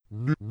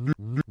New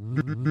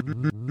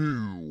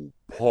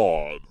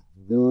Pod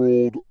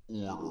World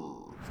Order.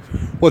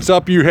 What's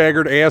up, you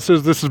haggard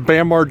asses? This is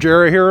Bam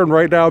Margera here, and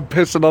right now I'm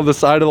pissing on the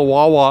side of the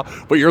Wawa.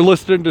 But you're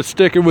listening to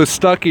Sticking with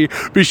Stucky.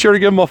 Be sure to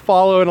give him a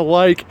follow and a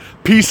like.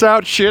 Peace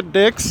out, shit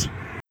dicks.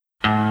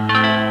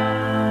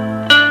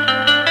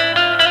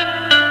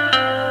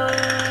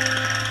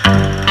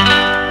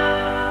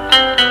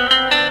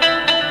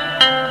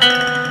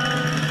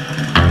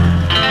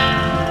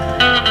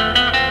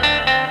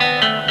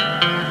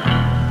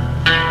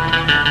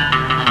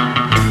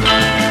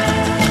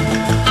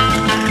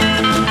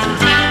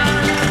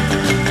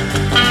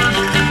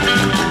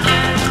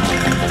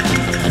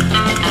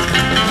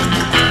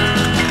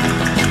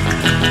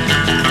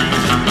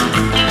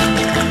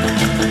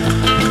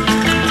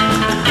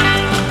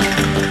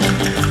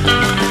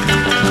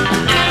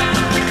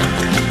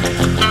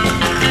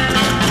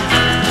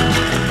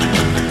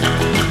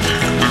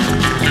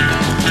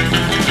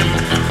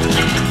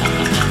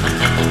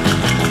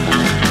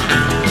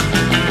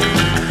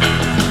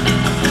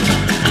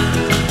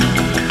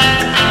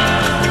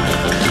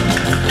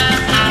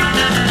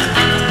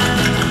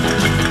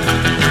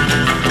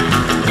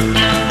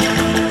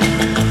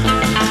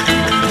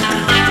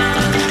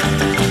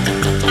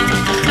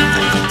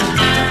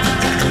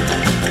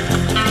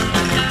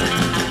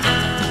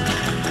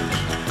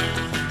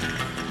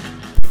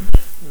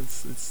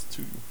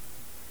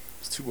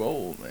 It's too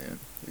old, man.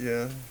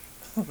 Yeah.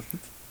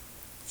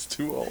 It's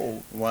too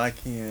old. Why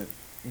can't,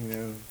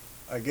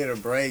 I get a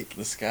break.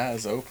 The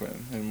sky's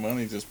open and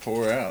money just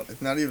pour out.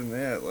 It's not even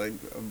that, like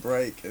a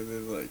break, and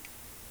then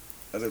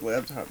the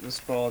laptop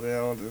just fall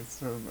down and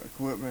some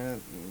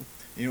equipment. And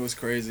You know what's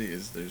crazy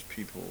is there's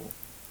people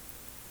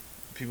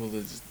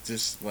that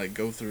just like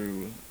go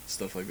through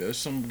stuff like that. There's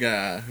some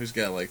guy who's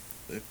got like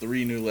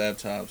 3 new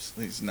laptops.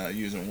 He's not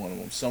using one of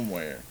them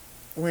somewhere.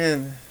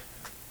 when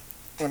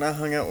I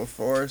hung out with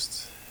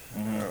Forrest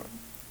Mhm.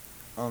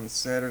 on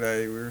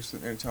Saturday, we were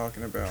sitting there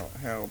talking about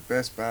how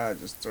Best Buy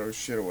just throws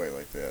shit away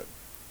like that.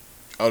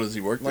 Oh, does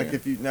he work there? Like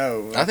if you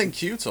know, I think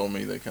Q told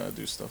me they kind of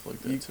do stuff like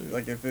that you, too.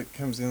 like if it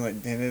comes in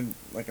like dented,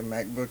 like a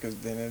MacBook is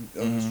dented,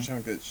 they'll Mhm. just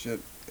chunk that shit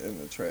in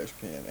the trash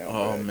can out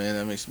Oh back. man,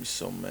 that makes me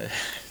so mad.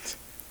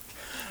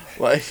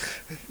 Like,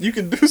 you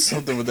can do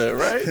something with that,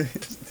 right?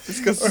 Just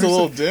because it's a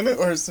little dented.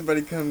 Or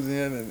somebody comes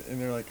in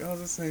and they're like, oh,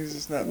 this thing's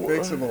just not Wha-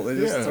 fixable. They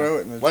just yeah. throw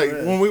it in the Like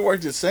trash. when we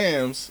worked at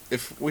Sam's,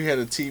 if we had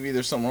a TV,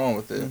 there's something wrong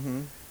with it.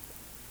 Mm-hmm.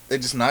 They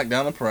just knocked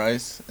down the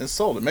price and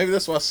sold it. Maybe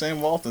that's why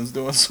Sam Walton's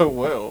doing so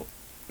well.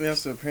 Yeah,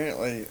 so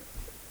apparently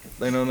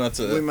They know not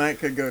we to.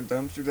 could go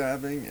dumpster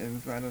diving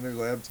and find a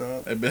new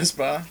laptop. At Best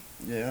Buy,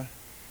 Yeah.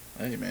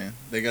 hey man,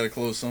 they gotta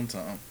close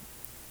sometime.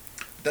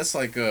 That's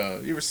like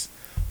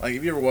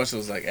if you ever watch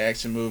those like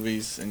action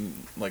movies and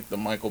like the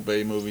Michael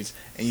Bay movies,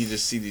 and you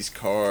just see these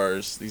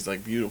cars, these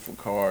like beautiful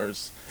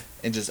cars,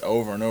 and just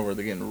over and over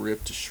they're getting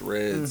ripped to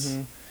shreds.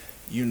 Mm-hmm.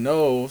 You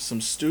know,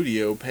 some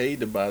studio paid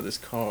to buy this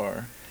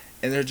car,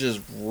 and they're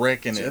just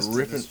wrecking Just it, to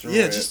ripping. destroy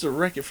Yeah, it. just to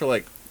wreck it for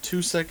like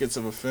 2 seconds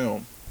of a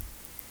film.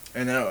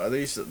 And now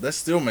that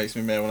still makes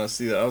me mad when I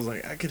see that. I was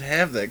like, I could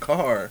have that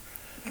car.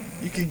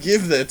 You could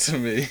give that to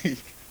me.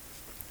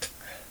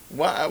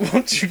 Why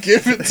won't you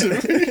give it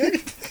to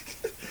me?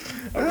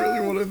 I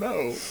really want to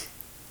know.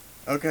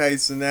 Okay,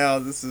 so now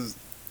this is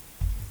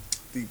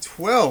the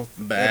 12th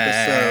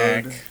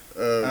Back episode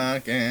of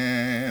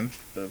again.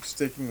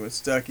 Sticking with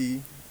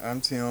Stucky.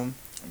 I'm Tim,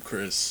 I'm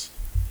Chris.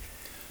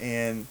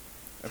 and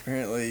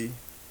apparently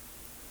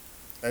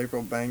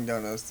April banged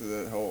on us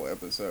through that whole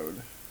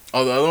episode.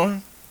 Oh, the other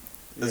one?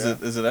 Yeah.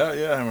 Is it out?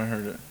 Yeah, I haven't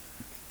heard it.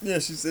 Yeah,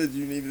 she said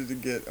you needed to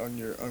get on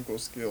your uncle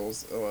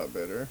skills a lot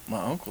better.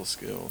 My uncle's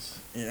skills.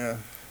 Yeah.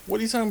 What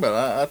are you talking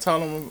about? I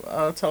taught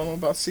him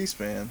about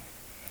C-SPAN,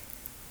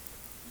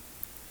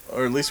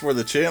 or at least where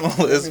the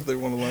channel is if they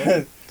want to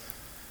learn.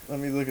 Let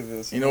me look at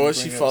this. You know what?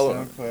 She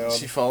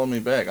followed me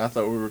back. I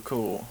thought we were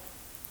cool.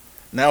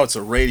 Now it's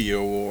a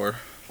radio war.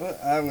 Well,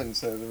 I wouldn't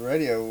say the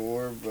radio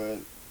war, but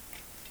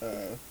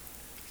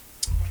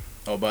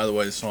Oh, by the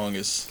way, the song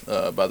is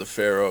by the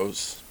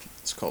Pharaohs.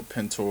 It's called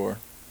Pentor.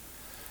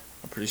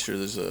 I'm pretty sure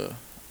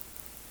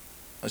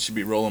I should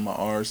be rolling my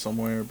R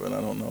somewhere, but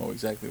I don't know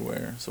exactly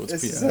where. So it's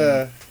It's,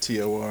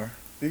 T-O-R.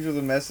 these are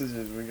the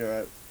messages we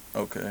got.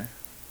 Okay.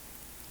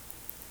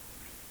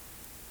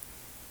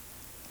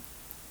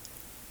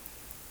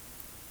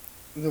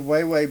 The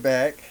Way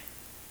Back.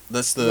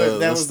 That's That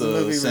that's was the the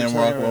movie Sam Return.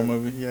 Rockwell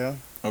movie? Yeah.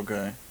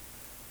 Okay.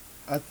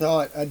 I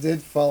thought I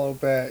did follow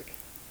back.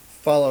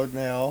 Followed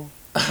now.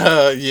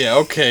 Yeah,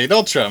 okay.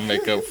 Don't try to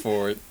make up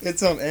for it.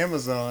 It's on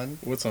Amazon.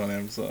 What's on I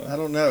Amazon?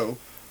 don't know.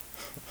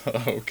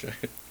 Okay.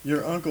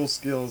 Your uncle's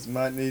skills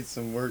might need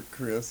some work,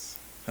 Chris.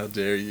 How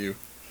dare you?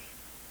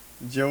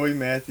 Joey,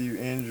 Matthew,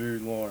 Andrew,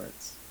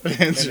 Lawrence. And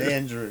Andrew.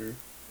 Andrew.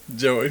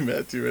 Joey,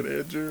 Matthew, and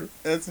Andrew.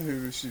 That's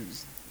who she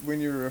was,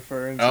 when you were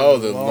referring to Oh,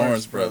 the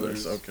Lawrence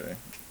brothers. Okay.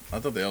 I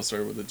thought they all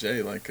started with a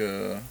J, like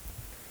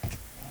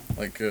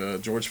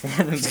George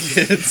Foreman's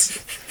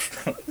kids.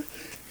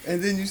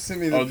 And then you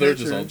sent me the Oh, picture. they're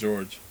just all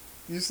George.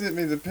 You sent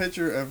me the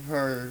picture of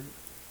her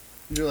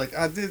You're like,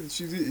 I did.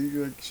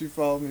 You're like, she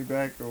followed me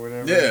back or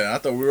whatever. Yeah, I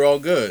thought we were all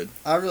good.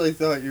 I really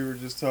thought you were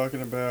just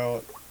talking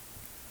about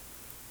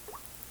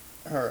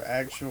her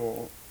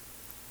actual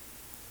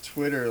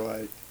Twitter.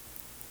 Like,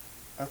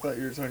 I thought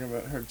you were talking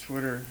about her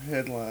Twitter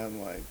headline.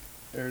 Like,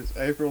 there's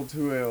April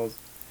 2Ls.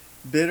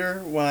 Bitter,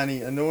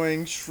 whiny,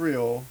 annoying,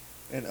 shrill,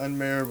 and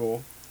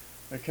unmarriable.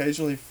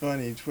 Occasionally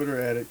funny, Twitter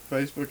addict,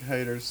 Facebook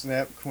hater,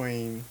 snap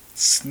queen.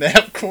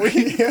 Snap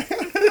queen.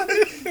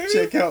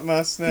 Check out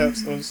my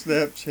snaps on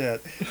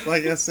Snapchat.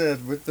 Like I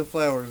said, with the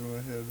flowers in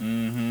my head.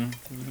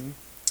 Mm-hmm.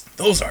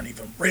 Those aren't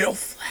even real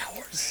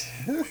flowers.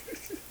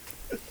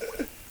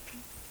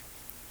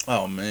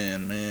 Oh,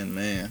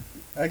 man.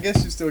 I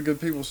guess she's still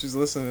good people. She's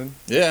listening.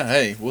 Yeah,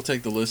 hey, we'll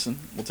take the listen.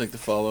 We'll take the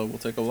follow. We'll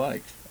take a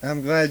like.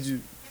 I'm glad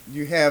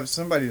you have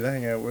somebody to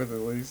hang out with, at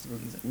least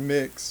with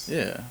Mix.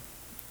 Yeah.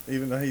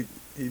 Even though he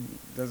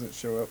doesn't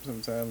show up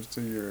sometimes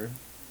to your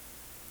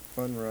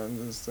fun runs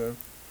and stuff.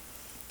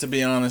 To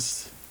be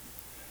honest,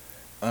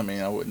 I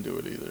mean, I wouldn't do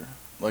it either.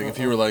 Like, if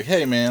you were like,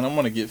 hey, man, I'm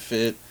going to get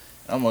fit.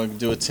 I'm going to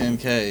do a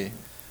 10K.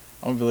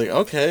 I'm going to be like,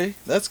 okay,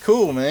 that's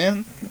cool,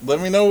 man. Let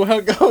me know how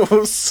it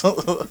goes.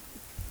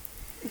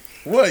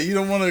 What, you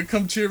don't want to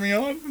come cheer me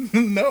on?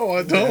 No,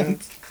 I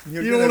don't.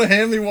 Yeah. You don't want to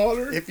hand me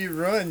water? If you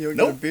run, you'll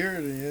get a beer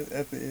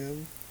at the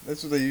end.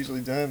 That's what they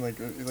usually done. Like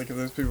if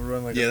those people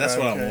run like yeah, a 5K. That's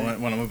what I want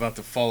when I'm about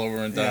to fall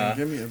over and die.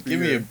 Give me a beer. Give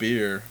me a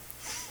beer.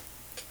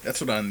 That's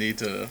what I need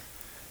to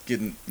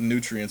get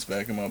nutrients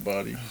back in my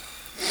body.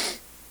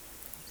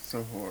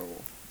 So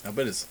horrible. I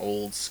bet it's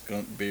old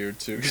skunk beer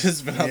too, because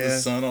it's been out in the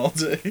sun all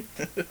day.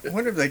 I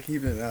wonder if they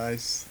keep it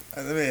nice.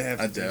 They may have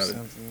to do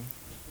something.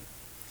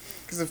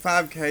 Because a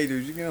 5K,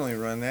 dude, you can only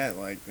run that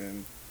like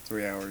in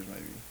 3 hours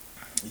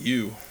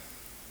maybe.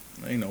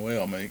 Ain't no way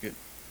I'll make it.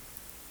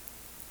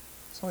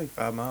 It's only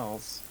 5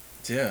 miles.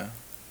 Yeah,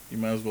 you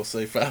might as well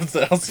say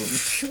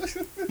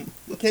 5,000.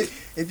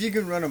 If you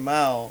can run a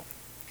mile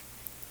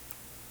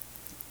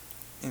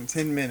in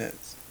 10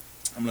 minutes,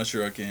 I'm not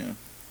sure I can.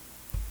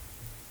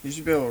 You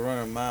should be able to run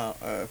a mile,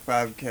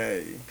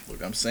 5K.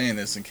 Look, I'm saying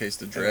this in case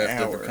the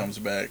draft ever comes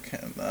back,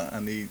 and I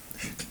need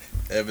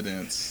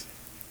evidence.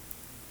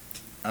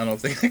 I don't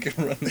think I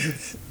can run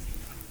this.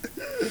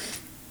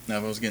 Now,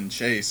 if I was getting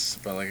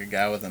chased by like a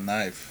guy with a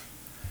knife,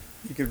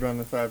 you could run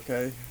the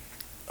 5K.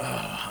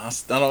 I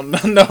don't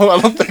know.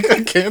 I don't think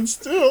I can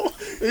still.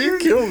 You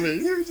kill me.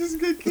 You would just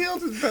get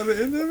killed by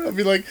the end of it. I'd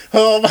be like,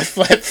 oh, my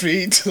flat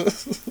feet.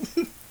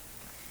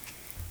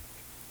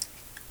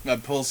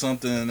 I'd pull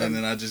something and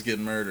then I'd just get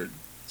murdered.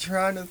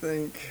 Trying to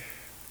think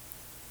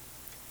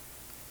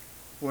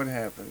what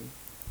happened.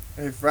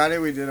 Hey, Friday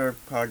we did our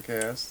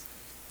podcast.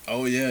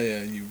 Oh,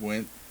 yeah. You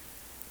went.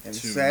 And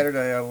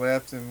Saturday I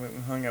left and went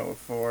and hung out with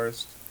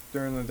Forrest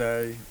during the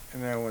day.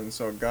 And then I went and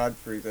saw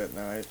Godfrey that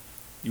night.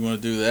 You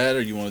want to do that,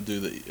 or you want to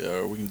do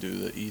or we can do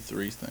the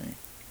E3 thing,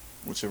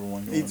 whichever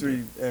one you want to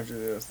do. E3 after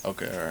this.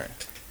 Okay, all right.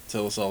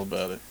 Tell us all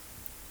about it.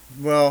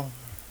 Well,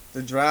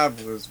 the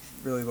drive was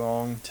really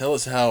long. Tell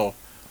us how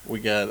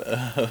we got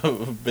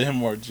Bam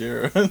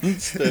Margera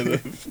instead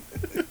of.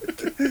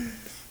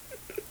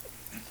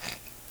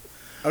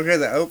 Okay,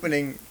 the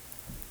opening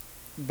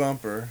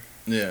bumper.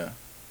 Yeah.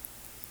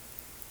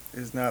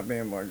 Is not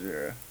Bam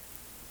Margera.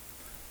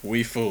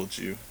 We fooled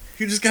you.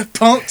 You just got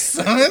punked,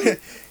 son.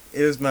 It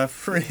is my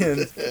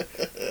friend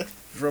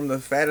from the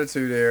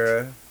Fatitude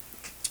era.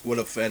 What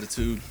a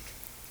Fatitude.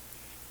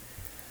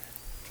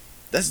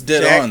 That's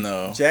dead on,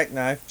 though.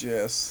 Jackknife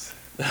Jess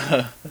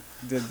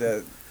did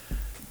that.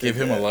 Give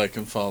him a like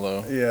and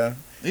follow. Yeah.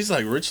 He's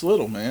like Rich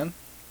Little, man.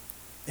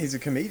 He's a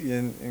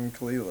comedian in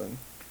Cleveland.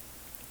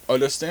 Oh,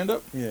 does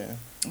stand-up? Yeah.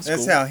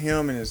 That's cool. how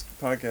him and his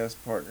podcast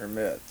partner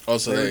met. Oh,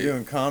 so they were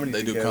doing comedy They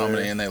together. do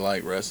comedy and they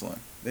like wrestling.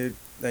 They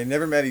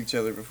never met each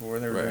other before.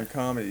 They were doing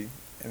comedy.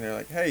 And they're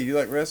like, hey, you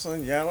like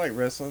wrestling? Yeah, I like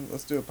wrestling.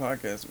 Let's do a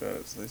podcast about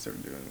it. So they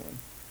started doing one.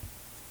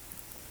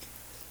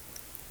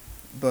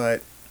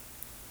 But...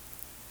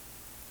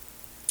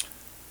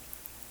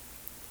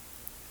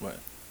 What?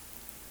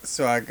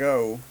 So I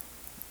go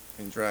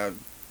and drive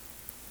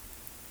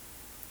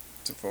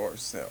to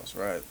Forrest's house,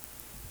 right?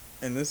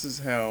 And this is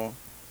how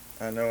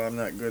I know I'm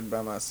not good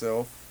by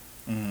myself.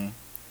 Mm-hmm.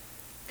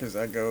 Because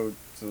I go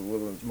to the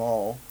Woodlands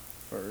Mall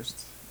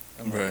first.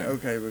 I'm like,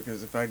 okay,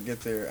 because if I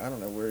get there, I don't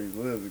know where he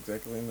lives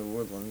exactly in the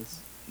Woodlands.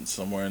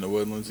 Somewhere in the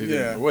Woodlands? He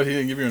Yeah. What, he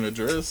didn't give you an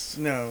address?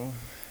 No.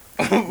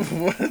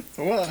 What?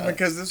 Why?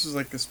 Because this was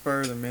like the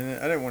spur of the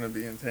minute. I didn't want to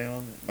be in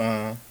town.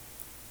 Uh-huh.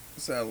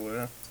 So I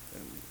left,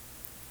 and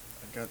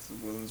I got to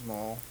the Woodlands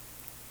Mall.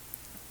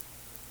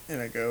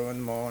 And I go in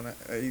the mall, and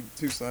I eat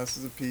 2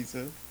 slices of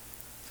pizza.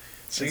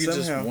 So you're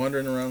just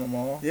wandering around the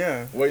mall?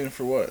 Yeah. Waiting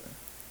for what?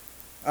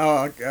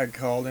 Oh, I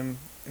called him,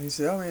 and he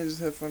said, oh, man,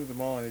 just have fun at the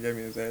mall, and he gave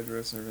me his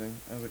address and everything.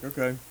 I was like,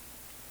 okay.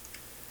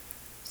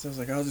 So I was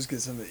like, I'll just get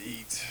something to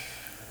eat,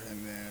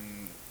 and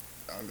then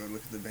I'll go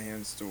look at the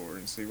van store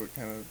and see what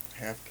kind of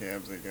half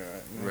cabs they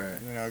got.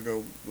 And then I'll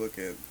go look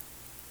at,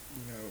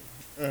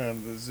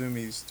 the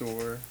Zoomies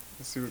store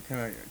and see what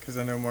kind of, because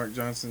I know Mark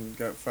Johnson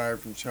got fired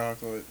from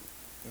chocolate.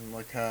 and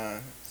like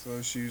high. So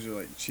those shoes are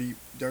like cheap,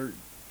 dirt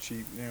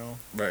cheap now.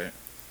 Right.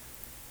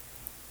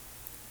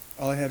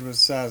 All I had was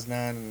size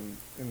 9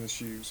 in the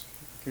shoes.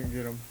 Couldn't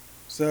get them.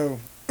 So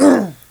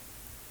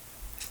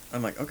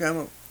I'm like, okay, I'm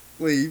gonna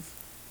leave.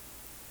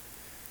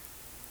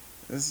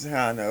 This is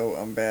how I know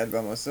I'm bad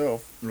by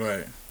myself.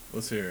 Right.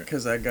 Let's hear it.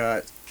 Because I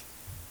got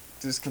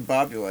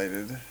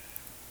discombobulated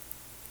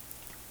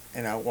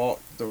and I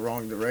walked the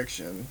wrong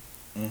direction.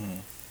 Mm-hmm.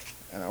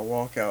 And I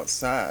walk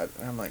outside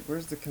and I'm like,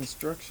 where's the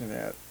construction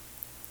at?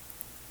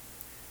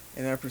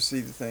 And I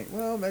proceed to think,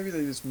 well, maybe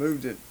they just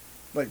moved it.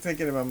 Like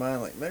thinking in my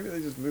mind, like maybe they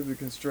just moved the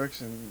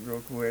construction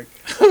real quick.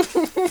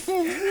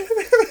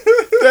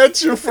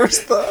 That's your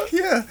first thought?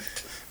 Yeah.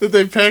 That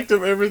they packed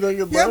up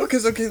everything and Yeah, left?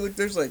 because, okay, look,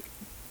 there's like,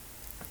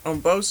 on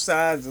both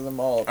sides of the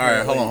mall.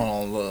 Alright, hold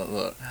apparently, on.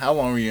 Look. How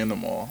long were you in the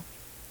mall?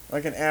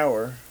 Like an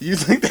hour. You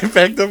think they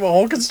packed up a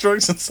whole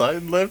construction site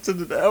and left in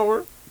an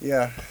hour?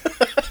 Yeah.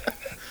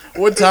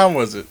 What time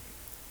was it?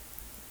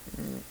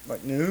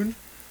 Like noon?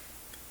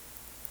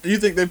 You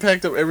think they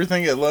packed up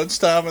everything at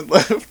lunchtime and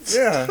left?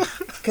 Yeah.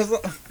 Because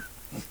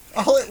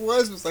all it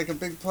was like a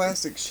big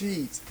plastic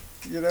sheet,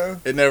 you know?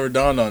 It never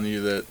dawned on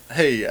you that,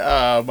 hey,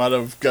 I might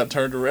have got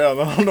turned around.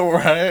 I don't know where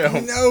I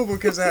am. No,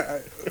 because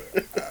I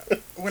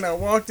when I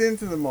walked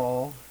into the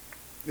mall,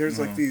 there's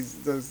like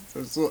those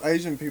little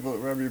Asian people that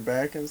rub your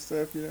back and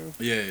stuff, you know?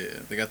 Yeah.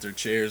 They got their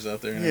chairs out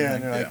there and Yeah,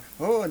 and everything.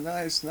 they're like, oh,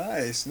 nice.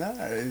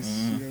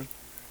 You know,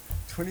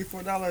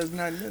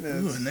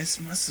 $24.09. Ooh, a nice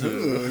muscle.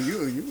 Ooh,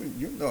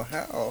 you know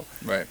how.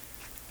 Right.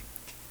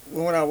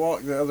 Well, when I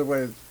walked the other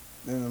way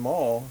in the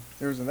mall,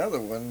 there was another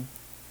one,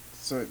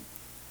 so it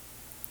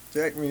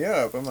jacked me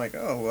up. I'm like,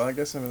 oh, well, I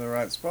guess I'm in the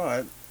right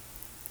spot.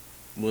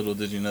 Little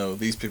did you know,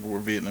 these people were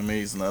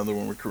Vietnamese and the other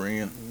one were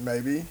Korean.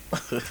 Maybe.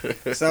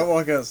 So I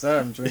walk outside,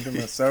 I'm drinking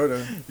my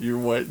soda. Your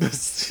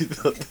whiteness, you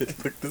thought they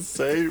looked the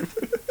same.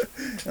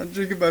 I'm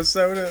drinking my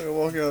soda and I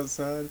walk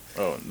outside.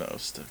 Oh no,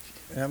 Stucky.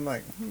 And I'm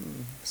like,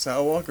 So I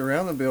walk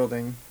around the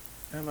building.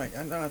 And I'm like,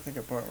 I think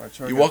I parked my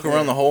truck. You walk up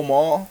around the there. whole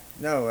mall?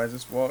 No, I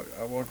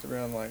walked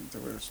around like to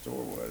where the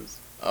store was.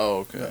 Oh,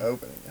 okay. The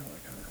opening. I'm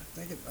like, I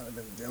think it might have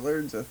been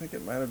Dillard's. I think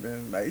it might have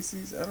been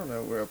Macy's. I don't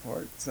know where I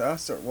parked. So I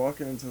start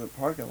walking into the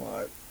parking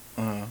lot.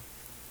 Uh-huh.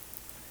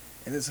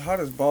 And it's hot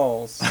as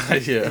balls.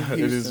 Yeah, in it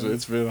is. Houston.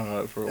 It's been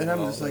hot for a while. And I'm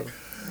just like,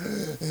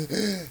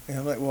 though. and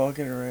I'm like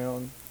walking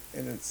around,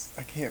 and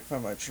I can't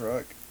find my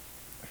truck.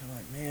 And I'm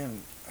like,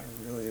 man, I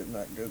really am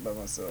not good by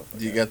myself.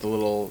 You got the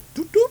little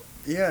doop doop?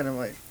 Yeah, and I'm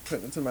like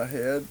putting it to my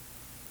head.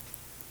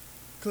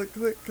 Click,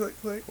 click, click,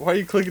 click. Why are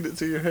you clicking it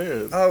to your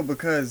head? Oh,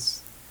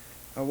 because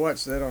I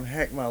watched that on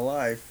Hack My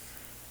Life.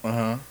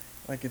 Uh-huh.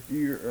 Like if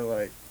you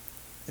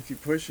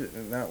push it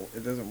and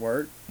it doesn't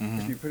work,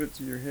 Mhm. if you put it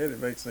to your head, it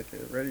makes like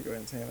a radio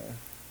antenna.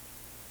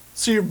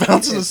 So you're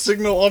bouncing a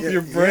signal off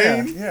your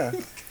brain? Yeah.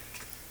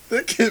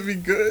 That can't be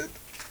good.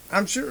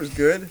 I'm sure it was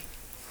good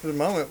for the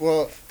moment.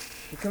 Well,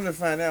 come to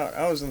find out,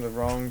 I was on the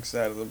wrong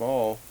side of the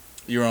mall.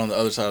 You're on the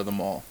other side of the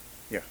mall.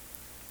 Yeah.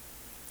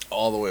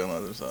 All the way on the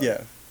other side.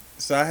 Yeah.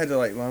 So I had to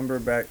like lumber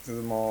back to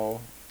the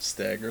mall,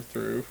 Stagger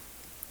through.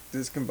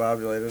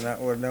 discombobulated, not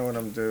know what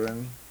I'm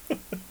doing.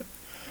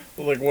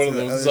 Like one of To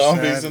the those other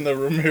zombies side. in the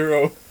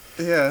Ramiro.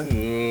 Yeah.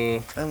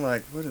 Ugh. I'm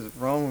like, what is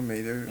wrong with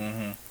me, dude?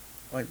 Mhm.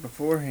 Like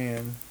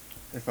beforehand,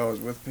 if I was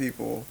with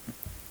people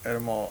at a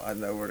mall, I'd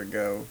know where to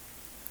go.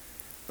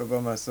 But by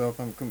myself,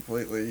 I'm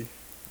completely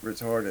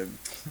retarded.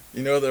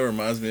 You know what that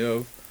reminds me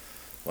of?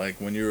 Like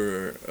when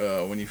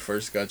you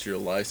first got your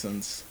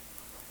license.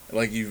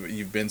 Like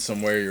you've been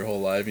somewhere your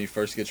whole life and you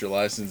first get your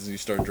license and you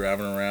start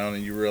driving around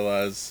and you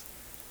realize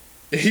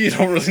you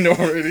don't really know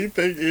where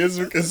anything is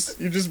because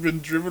you've just been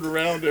driven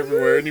around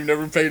everywhere and you've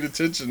never paid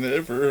attention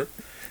ever.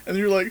 And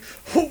you're like,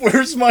 oh,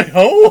 where's my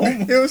home?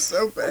 It was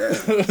so bad.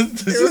 Is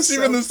was this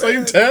even so the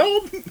same bad.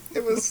 town?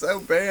 It was so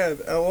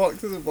bad. I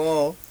walked to the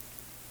mall.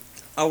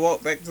 I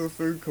walked back to the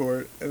food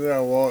court, and then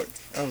I was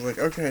like,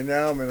 okay,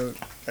 now I'm in an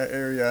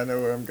area I know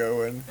where I'm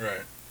going.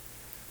 Right.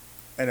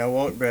 And I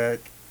walk back,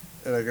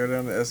 and I go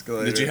down the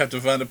escalator. Did you have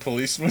to find a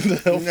policeman to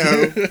help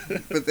No, you?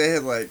 but they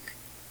had like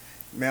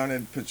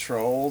mounted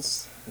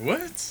patrols,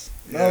 What?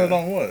 Yeah. Mounted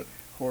on what?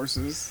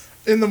 horses.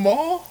 In the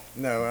mall?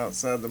 No,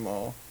 outside the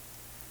mall.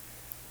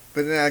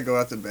 But then I go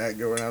out the back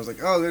door, and I was like,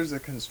 oh, there's a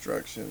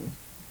construction.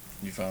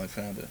 You finally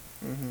found it.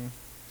 Hmm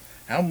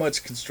How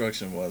much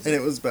construction was And it?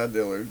 it was by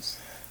Dillard's.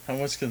 How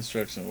much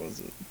construction was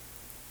it?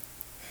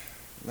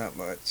 Not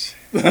much.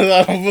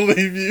 I don't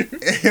believe you.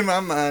 In my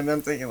mind,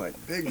 I'm thinking like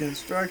big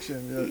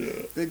construction,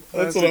 Yeah. big plastic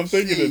That's what I'm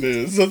thinking sheet. it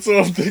is. That's what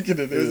I'm thinking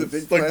it It was is. a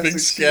big like big plastic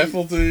sheet.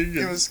 scaffolding. It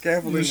and was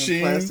scaffolding and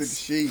machines. plastic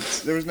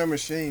sheets. There was no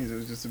machines. It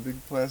was just a big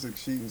plastic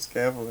sheet and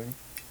scaffolding.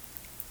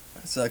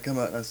 So I come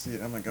out and I see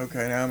it. I'm like,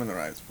 okay, now I'm in the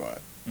right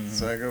spot. Mhm.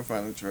 So I go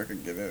find the truck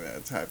and get in it. I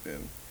type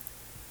in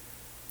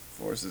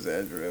Force's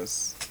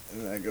address,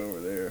 and then I go over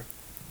there,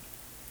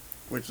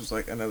 which was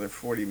like another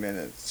 40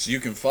 minutes. So you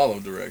can follow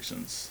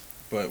directions,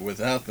 but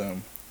without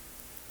them,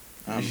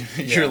 Yeah.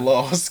 you're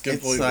lost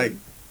completely. It's like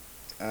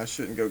I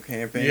shouldn't go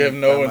camping. you have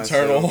no by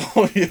myself.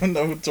 internal. You have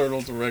no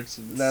internal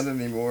directions. Not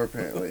anymore,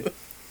 apparently.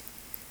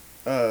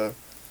 I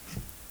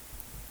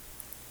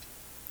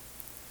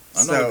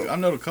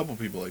know a couple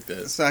people like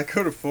that. So I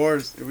go to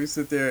Forrest, and we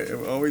sit there,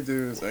 and all we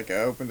do is, like, I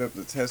opened up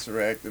the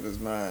Tesseract of his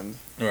mind,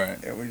 Right.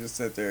 and we just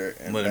sit there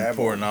and Let him babbled.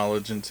 pour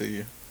knowledge into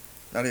you.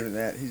 Not even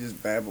that, he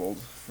just babbled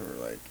for,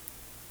 like,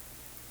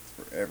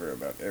 forever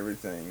about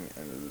everything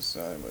under the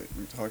sun. Like,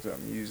 we talked about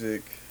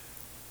music,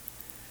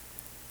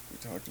 we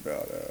talked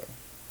about,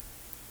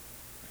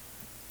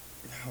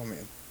 oh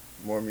man,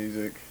 more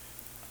music.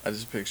 I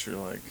just picture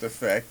like The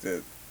fact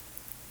that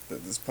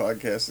this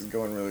podcast is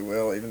going really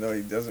well, even though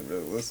he doesn't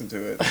really listen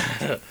to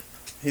it.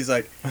 He's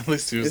like, at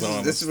least he was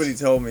honest. this is what he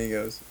told me. He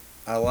goes,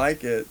 I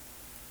like it.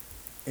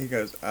 He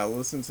goes, I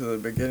listen to the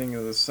beginning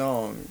of the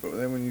song, but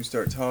then when you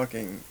start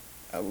talking,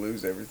 I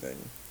lose everything.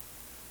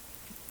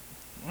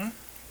 What?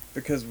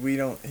 Because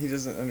he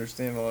doesn't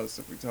understand a lot of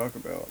stuff we talk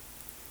about.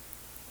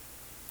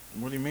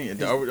 What do you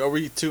mean? Are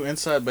we too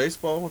inside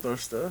baseball with our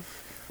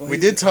stuff? Well, We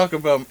he- did talk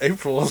about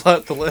April a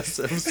lot the last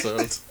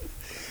episode.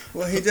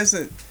 Well, he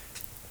doesn't.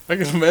 I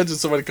can imagine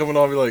somebody coming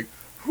on and be like,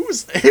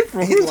 "Who's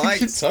April? He Who are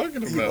likes you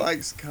talking He about?"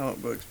 likes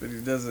comic books, but he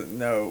doesn't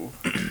know.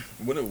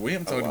 We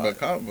haven't talked lot. about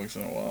comic books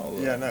in a while.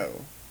 Though. Yeah, no.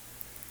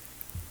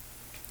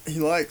 He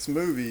likes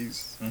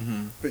movies,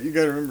 Mm-hmm. but you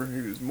got to remember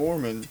he was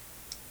Mormon,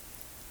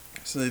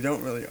 so they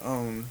don't really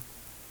own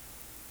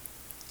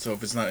So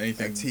if it's not a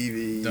anything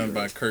TV. done or-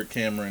 by Kirk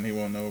Cameron, he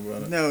won't know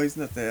about it. No, he's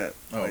not that.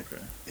 Oh, Like,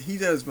 okay. he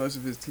does most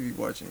of his TV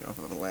watching off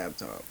of a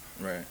laptop,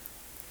 Right.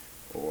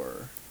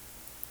 or,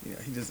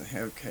 he doesn't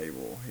have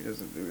cable. He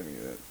doesn't do any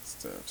of that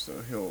stuff.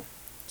 So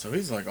So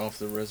he's like off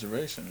the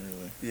reservation,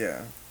 really.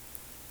 yeah,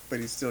 but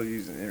he's still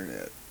using the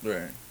internet.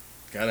 Right.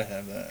 Gotta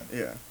have that.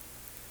 Yeah.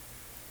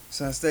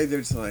 So I stayed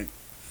there till like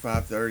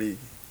 5:30,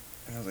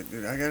 and I was like,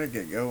 dude, I gotta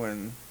get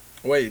going.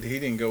 Wait, he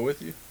didn't go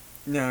with you?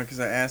 No, because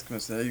I asked him, I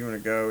said, "Hey, you want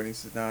to go?" And he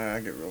said, "Nah, I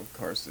get real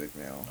car sick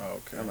now." Oh,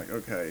 okay. I'm like,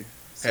 okay.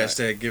 So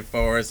Hashtag give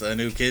Forrest a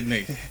new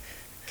kidney.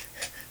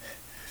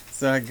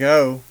 So I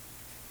go,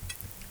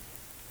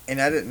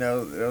 and I didn't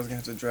know that I was gonna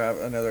have to drive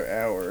another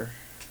hour.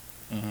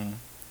 Mm-hmm.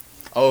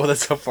 Oh,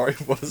 that's how far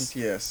he was.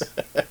 Yes.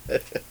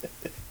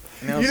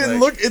 And I You was didn't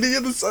like, look any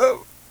of this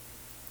up?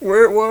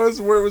 Where it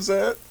was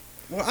at?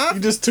 Well, I You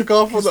just took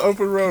off on the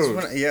open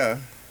road. yeah.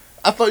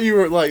 I thought you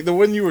were like,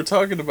 when you were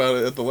talking about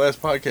it at the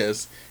last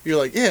podcast, you're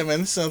like, yeah, man,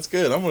 this sounds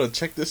good. I'm going to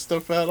check this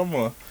stuff out.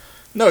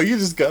 No, you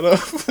just got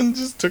up and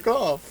just took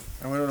off.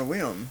 I went on a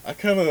whim. I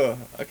kind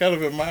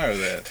of admire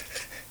that.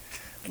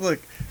 Look,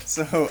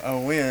 so I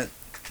went.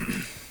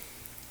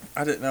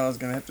 I didn't know I was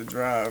gonna have to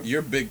drive.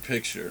 Your big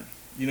picture,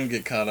 you don't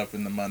get caught up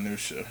in the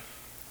minutia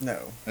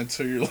No.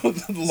 until you're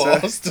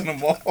lost in a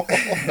mall.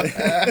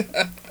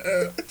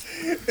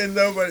 And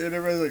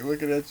everybody's like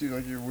looking at you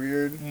like you're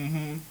weird.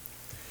 Mm-hmm.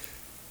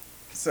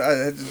 So I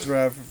had to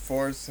drive from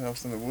Forrest's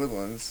house in the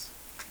Woodlands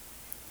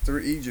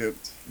through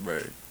Egypt,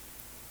 Right.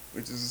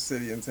 which is a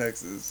city in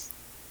Texas,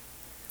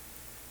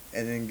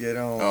 and then get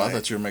on. Oh, I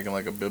thought you were making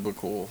like a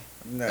biblical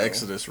no.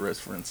 Exodus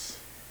reference.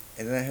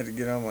 And then I had to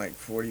get on like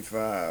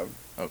 45,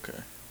 Okay.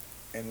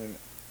 and then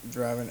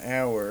drive an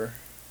hour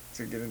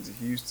to get into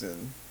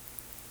Houston.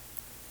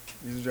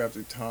 You just drive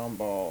through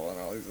Tomball and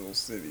all these little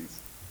cities,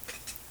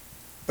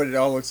 but it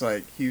all looks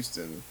like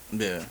Houston,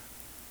 Yeah.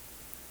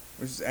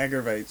 which just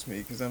aggravates me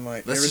because I'm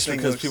like, That's just everything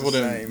because looks people the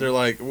didn't. same. They're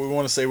like, we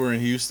want to say we're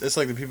in Houston. It's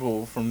like the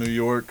people from New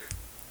York.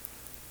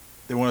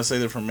 They want to say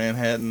they're from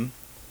Manhattan,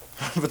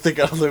 but they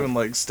gotta live in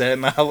like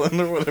Staten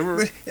Island or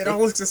whatever. It all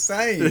looks the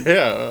same.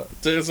 Yeah.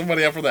 To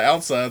somebody out from the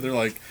outside, they're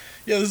like,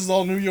 yeah, this is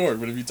all New York.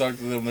 But if you talk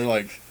to them, they're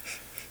like,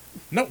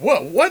 no,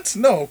 what? What?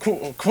 No,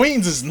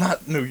 Queens is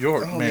not New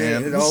York, Oh, man.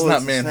 man, it This all is not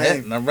looks the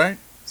Manhattan, same. all right?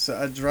 So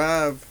I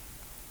drive,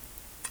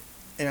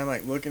 and I'm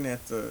like looking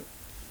at the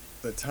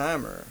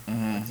timer.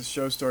 Mm-hmm. Like the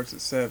show starts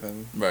at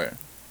 7, Right.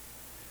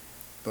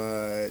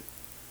 but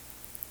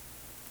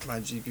my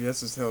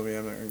GPS is telling me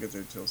I'm not gonna get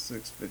there till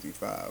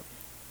 6:55.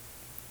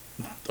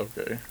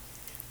 Okay.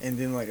 And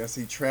then like I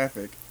see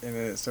traffic, and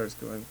then it starts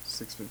going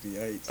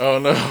 6:58. Oh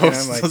no!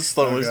 I'm like, It's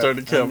slowly oh, God,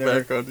 starting to count I'm never-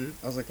 back on you.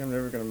 I was like, I'm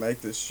never gonna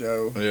make this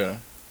show. Yeah.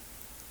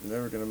 I'm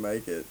never gonna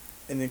make it.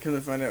 And then come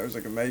to find out it was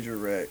like a major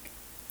wreck,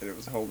 that it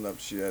was holding up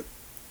shit,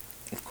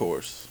 Of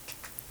course.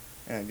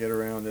 and I get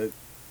around it,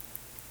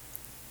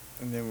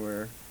 and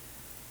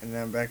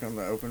then I'm back on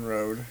the open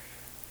road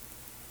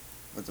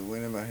with the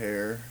wind in my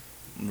hair.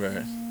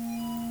 Right.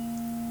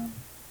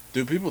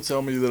 Dude, people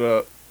tell me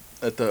that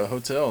at the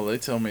hotel, they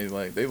tell me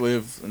like they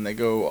live and they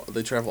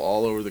travel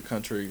all over the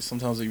country,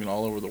 sometimes even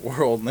all over the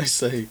world, and they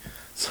say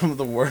some of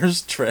the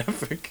worst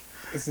traffic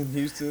It's in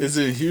Houston. is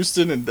in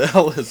Houston and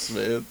Dallas,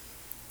 man.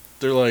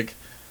 They're like,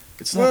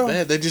 it's not Well-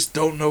 bad. They just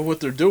don't know what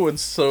they're doing.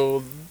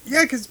 So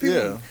Yeah, because people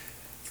yeah,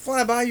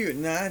 fly by you at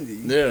 90,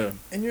 yeah,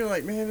 and you're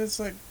like, man, it's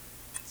like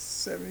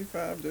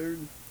 75,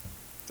 dude.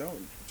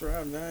 Don't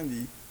drive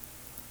 90.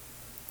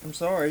 I'm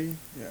sorry.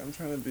 Yeah, I'm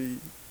trying to be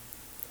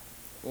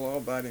a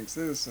law-abiding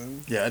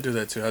citizen. yeah. I do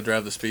that too. I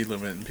drive the speed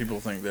limit, and people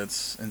think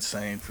that's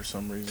insane for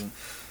some reason.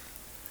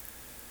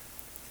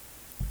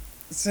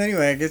 So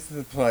anyway, I get to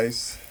the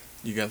place.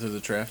 You got through the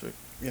traffic.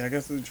 Yeah, I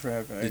got through the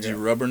traffic. Did you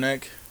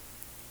rubberneck?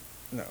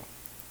 No.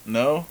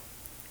 No?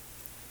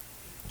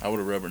 I would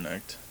have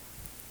rubbernecked.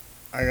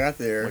 I got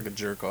there. Like a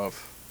jerk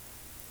off.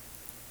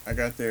 I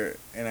got there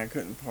and I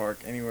couldn't park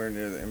anywhere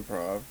near the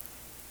Improv.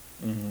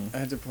 Mm-hmm. I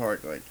had to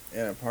park like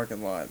in a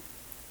parking lot.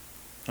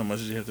 How much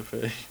did you have to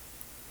pay?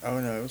 Oh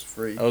no, it was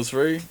free. I was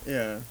free?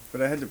 Yeah,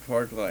 but I had to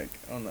park like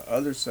on the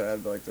other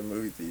side, like the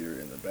movie theater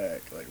in the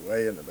back, like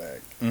way in the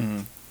back. Mm-hmm.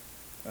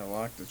 I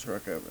locked the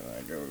truck up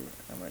and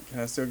I'm like, can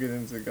I still get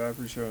into the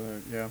Godfrey show? And they're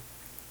like,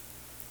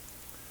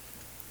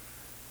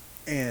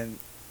 yeah. And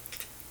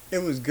it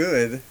was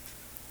good.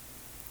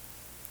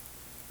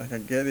 Like I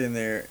get in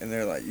there and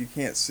they're like, you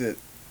can't sit.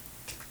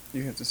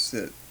 You have to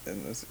sit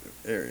in this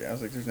area. I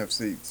was like, there's no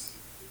seats.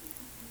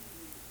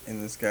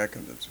 And this guy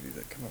comes up to me, he's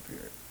like, come up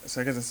here. So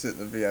I got to sit in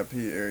the VIP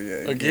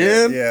area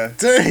Again? Yeah.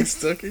 Dang,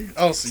 Stucky.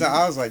 Oh, So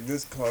I was like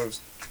this close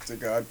to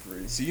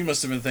Godfrey. so you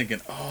must have been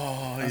thinking,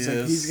 oh, I was yes,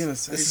 like, he's gonna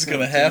say this is something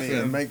gonna to me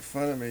happen. and make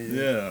fun of me.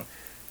 Yeah.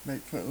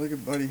 Make fun. Look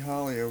at Buddy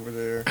Holly over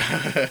there.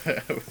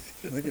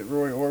 Look at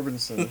Roy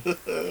Orbison.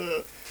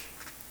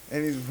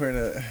 And he's wearing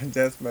a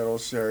death metal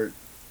shirt.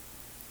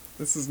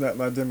 This is not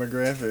my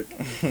demographic.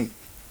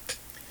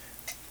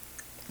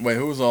 Wait,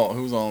 who was all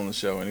on the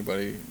show?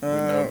 Anybody? we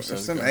know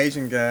besides Some the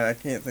Asian guy. I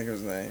can't think of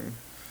his name.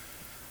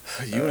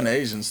 guy? You and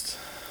Asians.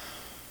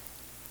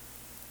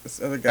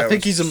 This other guy. I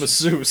think was, he's a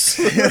masseuse.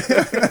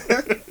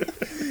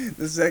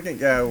 The second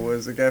guy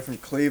was a guy from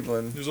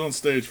Cleveland, He was on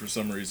stage for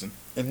some reason.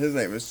 and his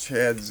name was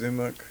Chad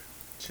Zumuk.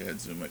 Chad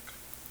Zumick.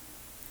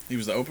 He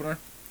was the opener?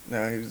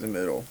 No, he was the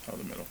middle. Oh,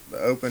 the middle. The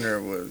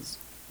opener was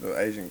the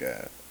Asian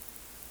guy.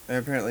 And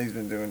apparently he's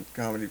been doing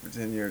comedy for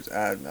 10 years.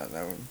 I had not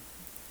known.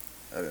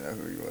 I didn't know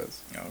who he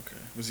was. Oh, okay.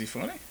 Was he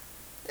funny?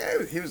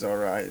 Yeah, he was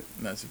alright.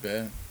 Not too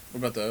bad. What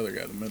about the other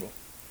guy, the middle?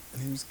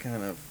 He was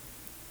kind of...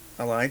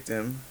 I liked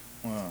him,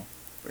 Wow.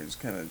 but he was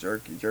kind of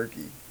jerky.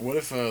 What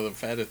if the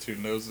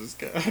Fatitude knows this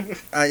guy?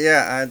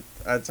 Yeah,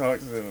 I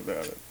talked to him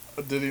about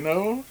it. Did he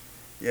know him?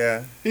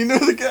 Yeah, He knew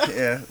the guy?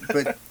 yeah.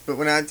 But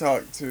when I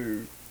talked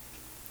to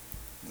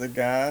the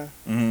guy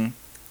Mm-hmm.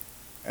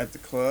 at the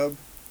club,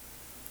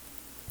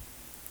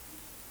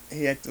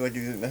 he acted like he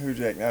didn't know who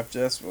Jack Knife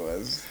Jess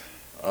was.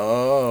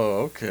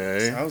 Oh,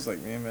 okay. So I was like,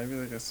 man, maybe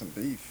they got some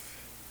beef.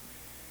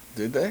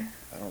 Did they?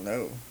 I don't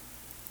know.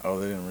 Oh,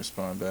 they didn't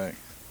respond back.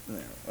 You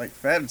know, like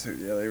Fatitude,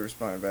 yeah, they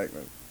responded back,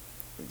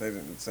 but they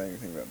didn't say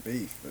anything about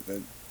beef. But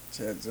then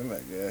Chad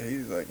Zimak, yeah,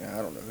 he's like, nah,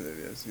 I don't know who that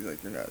is. He's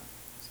like, you're not.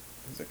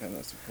 He's like, I'm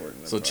not supporting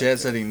them. So Chad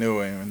said he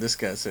knew him, and this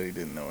guy said he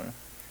didn't know him.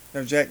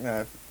 No, Jack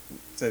Knife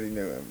said he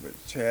knew him, but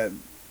Chad.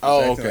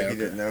 Oh, acting okay, like he okay.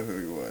 didn't know who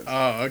he was.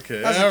 Oh,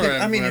 okay. I was All like,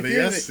 right, I mean, buddy.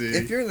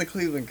 if you're in the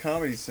Cleveland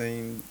comedy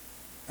scene,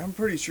 I'm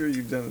pretty sure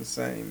you've done the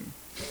same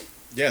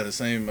Yeah, the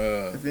same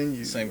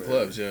venues. same or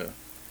clubs, whatever. yeah.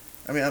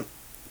 I mean, I'm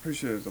pretty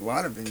sure there's a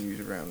lot of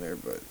venues around there,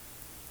 but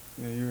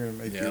you know, you're gonna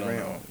make Yeah, I your don't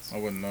know. rounds. I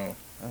wouldn't know.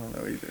 I don't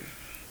know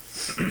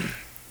either.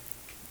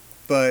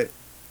 But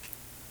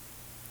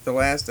the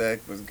last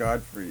act was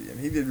Godfrey, and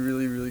he did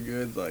really, really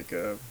good. Like,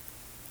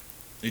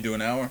 You do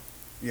an hour?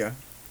 yeah.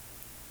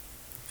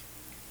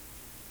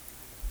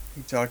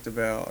 He talked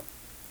about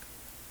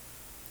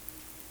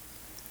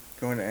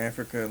going to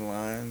Africa in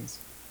lines.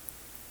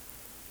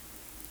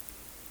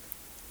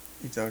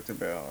 He talked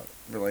about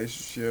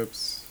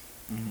relationships.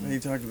 Mm-hmm. He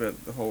talked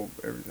about the whole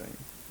everything.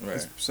 Right.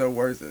 It's so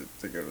worth it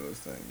to go to those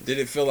things. Did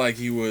it feel like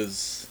he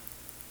was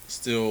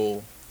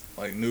still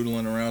like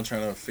noodling around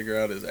trying to figure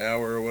out his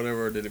hour or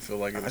whatever, or did it feel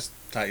like it was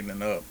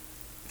tightening up?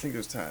 I think it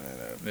was tying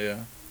it up. Yeah.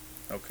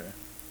 Okay.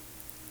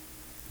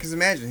 Because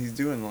imagine he's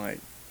doing like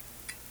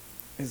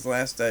his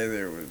last day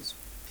there was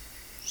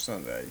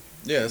Sunday.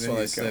 Yeah, that's And then why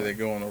they he's say going. they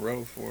go on the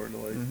road for it to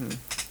like Hmm.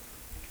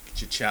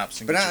 get your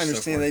chops and But get I your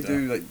understand they stuff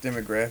worked do like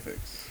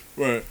demographics.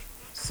 out. Right.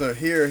 So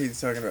here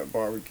he's talking about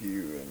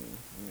barbecue and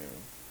you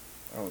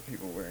know all the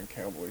people wearing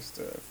cowboy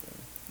stuff,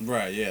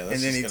 Right. Yeah. That's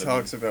and then he just gotta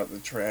talks about the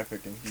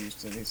traffic in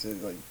Houston. He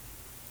said like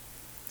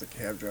the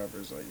cab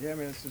driver's like, yeah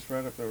man, it's just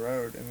right up the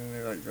road, and then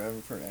they're like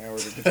driving for an hour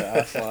to get to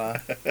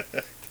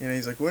iFly. And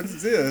he's like,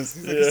 what's this?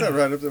 He's like, it's not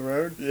right up the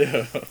road.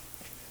 Yeah.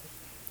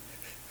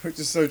 Which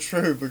is so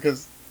true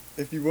because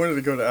if you wanted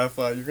to go to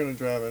iFly, you're gonna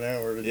drive an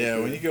hour to get Yeah,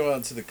 there. when you go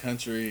out to the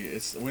country,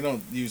 we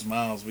don't use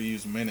miles, we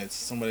use minutes.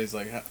 Somebody's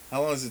like,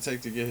 how long does it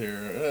take to get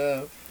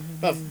here?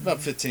 About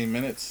 15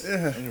 minutes.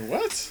 Yeah. And you're,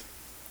 what?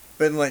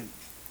 But in like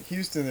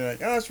Houston, they're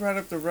like, oh, it's right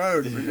up the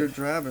road, but Yeah. you're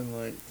driving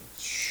like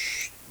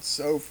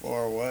so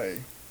far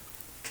away.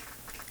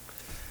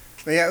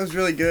 But yeah, it was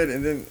really good.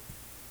 And then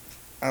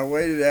I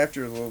waited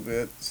after a little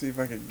bit to see if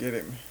I could get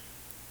him.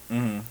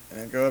 Mm-hmm.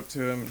 And I go up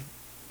to him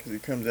because he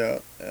comes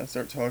out, and I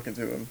start talking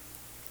to him.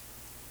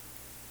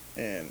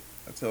 And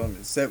I tell him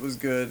his set was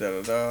good,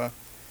 da-da-da.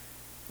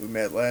 We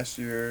met last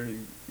year.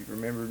 He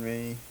remembered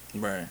me,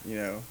 Right. you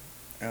know.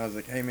 And I was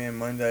like, hey, man,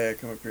 Monday I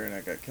come up here and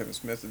I got Kevin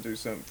Smith to do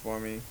something for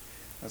me.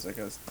 I was like,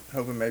 I was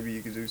hoping maybe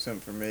you could do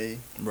something for me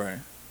Right.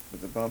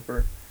 with the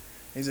bumper.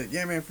 He's like,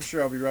 yeah, man, for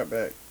sure. I'll be right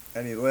back.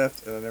 And he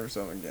left, and I never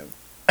saw him again.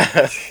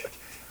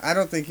 I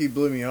don't think he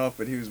blew me off,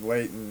 but he was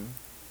waiting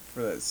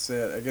for that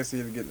set. I guess he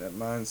had to get in that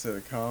mindset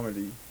of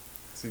comedy.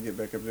 to get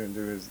back up there and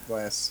do his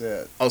last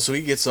set. Oh, so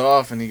he gets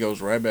off and he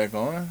goes right back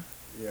on?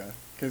 Yeah,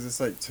 because it's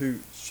like 2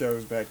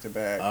 shows back to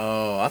back.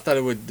 Oh, I thought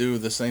it would do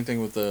the same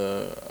thing with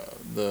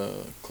with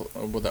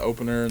the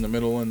opener in the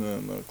middle and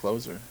then the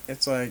closer.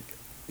 It's like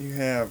you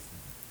have,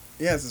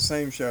 yeah, it's the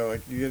same show.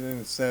 Like you get in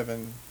at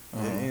 7,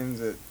 Uh-huh. it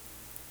ends at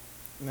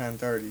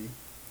 9:30.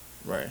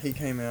 Right. He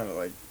came out at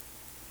like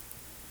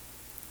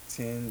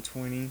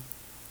 10:20,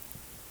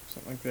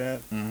 something like that.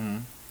 Mm-hmm.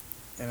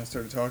 And I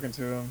started talking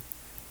to him,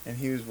 and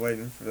he was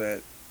waiting for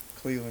that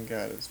Cleveland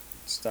guy to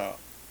stop.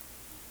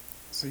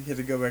 So he had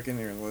to go back in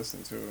there and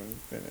listen to him and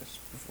finish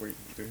before he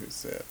could do his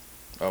set.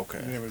 Okay.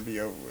 And it would be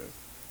over with.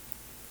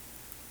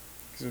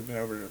 Because it would have been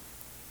over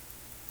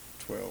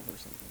to 12 or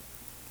something.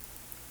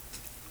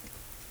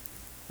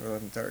 Or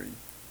 11:30,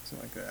 something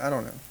like that. I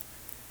don't know.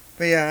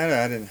 But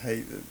yeah, I didn't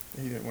hate that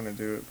he didn't want to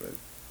do it, but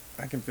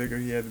I can figure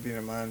he had to be in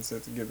a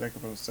mindset to get back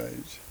up on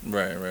stage.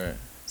 Right, right.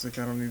 It's like,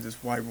 I don't need this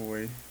white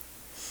boy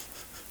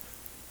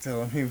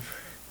telling me.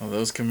 Well,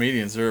 those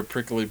comedians, they're a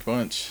prickly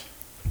bunch.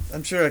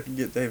 I'm sure I could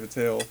get Dave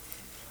Attell.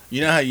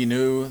 You know how you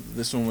knew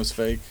this one was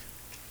fake?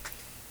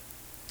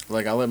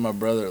 Like, I let my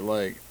brother,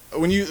 like,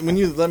 when you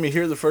let me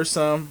hear it the first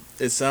time,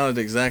 it sounded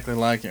exactly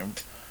like him.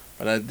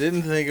 But I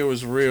didn't think it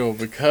was real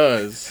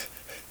because,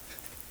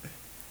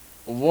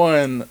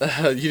 one,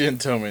 you didn't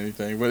tell me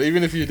anything. But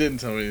even if you didn't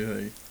tell me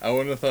anything, I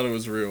wouldn't have thought it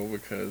was real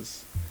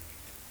because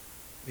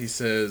he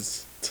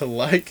says to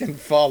like and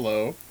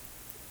follow.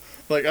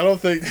 Like, I don't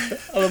think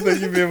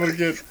you'd be able to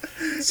get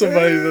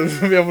somebody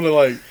to be able to,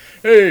 like,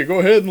 hey, go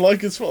ahead and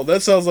like his follow.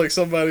 That sounds like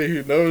somebody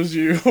who knows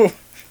you and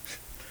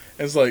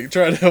is like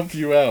trying to help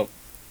you out.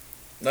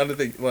 Not to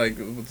think, like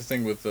with the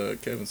thing with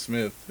Kevin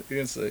Smith,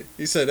 he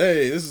said,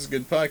 hey, this is a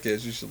good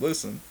podcast, you should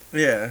listen.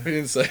 Yeah. He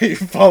didn't say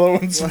follow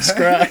and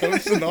subscribe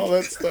and all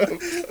that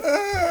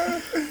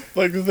stuff.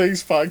 Like the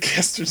things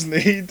podcasters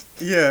need.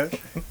 Yeah.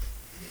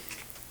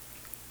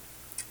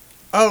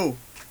 Oh,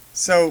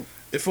 so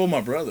It fooled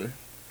my brother.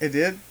 it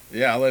did?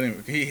 Yeah, I let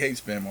him. He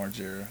hates Bam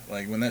Margera.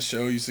 Like when that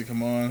show used to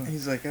come on,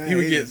 He's like, he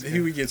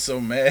would get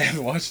so mad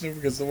watching him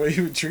because the way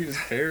he would treat his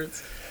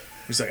parents.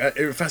 He's like,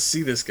 if I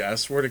see this guy, I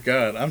swear to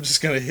God, I'm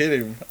just gonna hit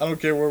him. I don't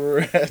care where we're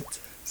at.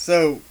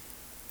 So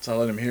So I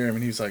let him hear him,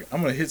 and he was like,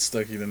 I'm gonna hit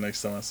Stucky the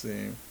next time I see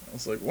him. I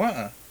was like,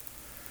 why?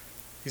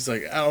 He's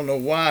like, I don't know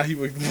why he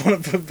would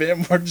want to put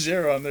Bam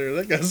Margera on there.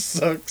 That guy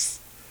sucks.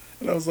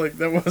 And I was like,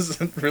 that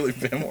wasn't really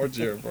Bam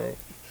Margera, bro.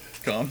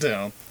 Calm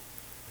down.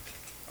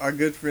 our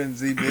good friend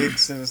Z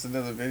Biggs sent us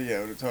another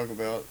video to talk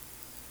about.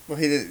 Well,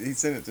 he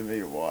sent it to me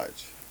to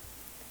watch.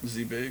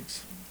 Z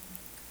Biggs.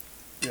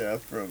 Yeah,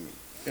 from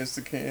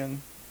Instacan.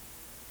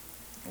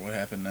 What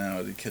happened now?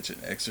 Did he catch an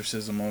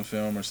exorcism on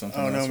film or something?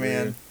 Oh no, else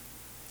man. weird?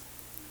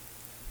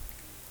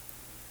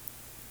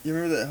 You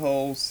remember that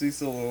whole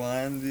Cecil the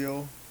Lion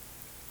deal?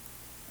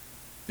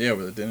 Yeah,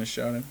 where the dentist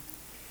shot him.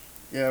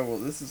 Yeah, well,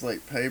 this is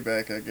like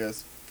payback, I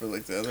guess, for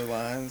like the other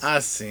lions. I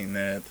seen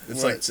that.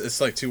 It's What? like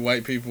it's two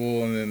white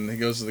people, and then he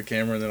goes to the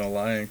camera, and then a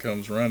lion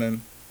comes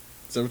running.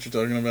 Is that what you're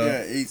talking about?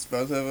 Yeah, eats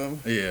both of them.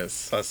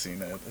 Yes, I seen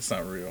that. That's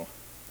not real.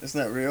 It's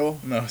not real.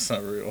 No, it's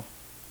not real.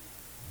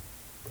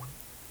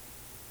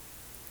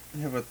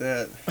 How about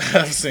that?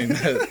 I've seen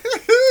that.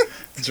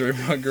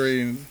 Draymond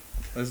Green.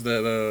 That's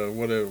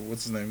that.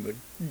 What's his name?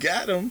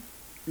 Got him.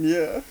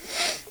 Yeah.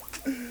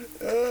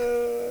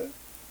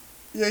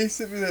 Yeah, he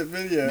sent me that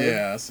video.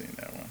 Yeah, I seen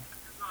that one.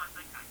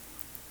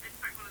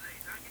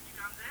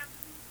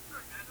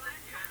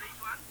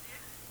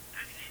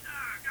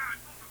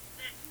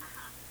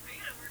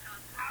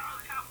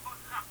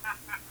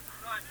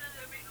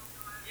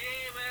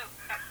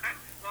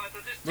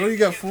 Bro, you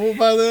got fooled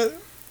by that?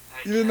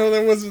 You didn't know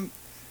that wasn't.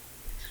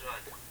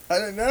 I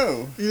don't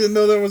know. You didn't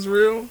know that was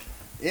real.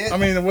 It, I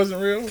mean, it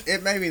wasn't real.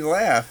 it made me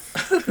laugh.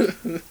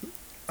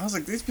 I was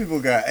like, these people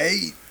got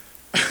 8.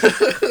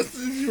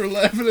 You were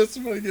laughing at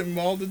somebody getting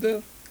mauled to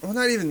death. Well,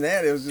 not even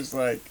that. It was just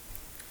like,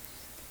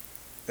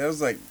 that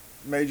was like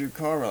major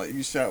karma. Like,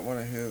 you shot one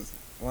of his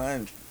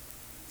line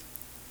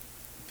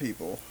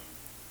people,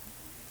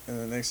 and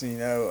the next thing you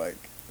know, like,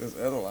 this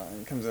other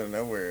line comes out of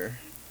nowhere.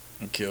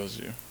 It kills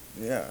you.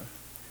 Yeah.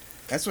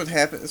 That's what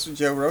happened. That's what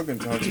Joe Rogan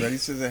talks about. He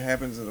says it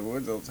happens in the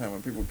woods all the time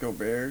when people kill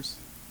bears.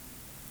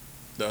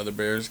 The other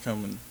bears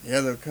come and Yeah,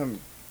 they'll come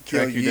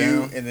kill track you you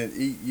down. and then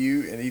eat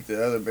you and eat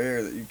the other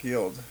bear that you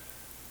killed.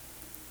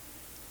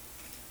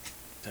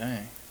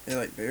 Dang. Yeah,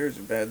 like bears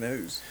are bad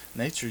news.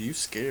 Nature, you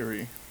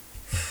scary.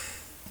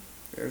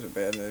 Bears are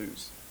bad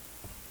news.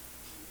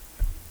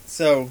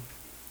 So,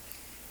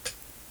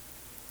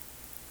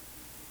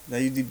 now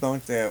you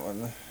debunked that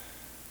one.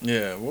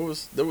 Yeah, what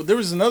was there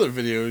was another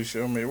video you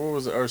showed me. What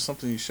was it, or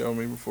something you showed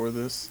me before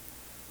this?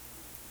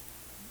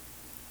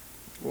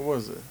 What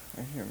was it?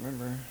 I can't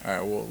remember. All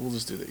right, well, we'll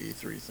just do the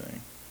E3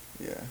 thing.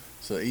 Yeah.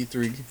 So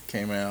E3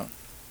 came out.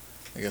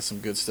 They got some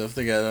good stuff.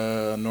 They got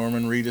a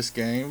Norman Reedus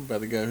game by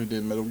the guy who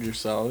did Metal Gear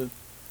Solid.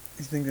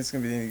 You think that's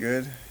going to be any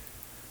good?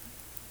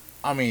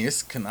 I mean,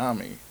 it's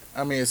Konami.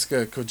 I mean, it's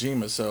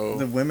Kojima, so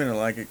The women will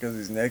like it because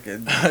he's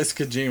naked. it's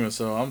Kojima,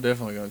 so I'm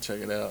definitely gonna check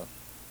it out.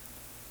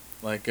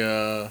 Like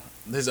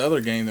this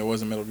other game that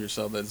wasn't Metal Gear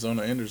Solid, that Zone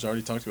of Enders. I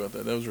already talked about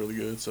that. That was really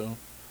good. So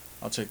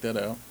I'll check that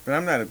out. But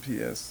I'm not a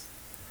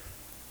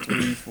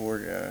PS3, 4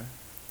 guy.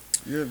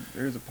 You're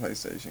a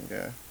PlayStation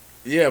guy.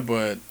 Yeah,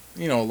 but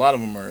you know, a lot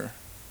of them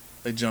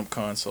they jump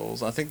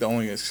consoles. I think the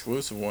only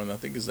exclusive one I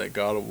think is that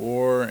God of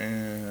War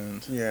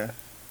and. Yeah.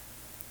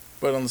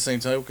 But on the same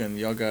token,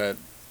 y'all got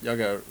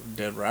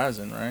Dead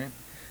Rising, right?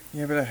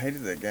 Yeah, but I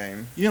hated that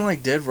game. You didn't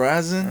like Dead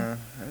Rising? I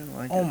didn't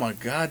like it. Oh my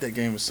god, that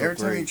game was so Every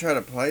time you great. try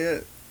to play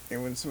it,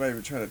 and when somebody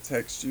would try to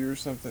text you or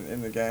something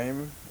in the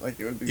game, like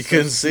it would be You so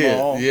couldn't see it,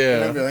 small, yeah.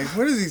 And I'd be like,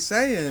 what is he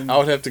saying? I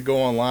would have to go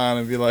online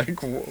and be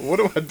like, what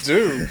do I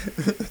do?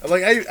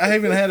 Like I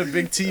even had a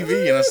big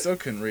TV and I still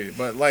couldn't read it.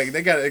 But like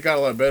it got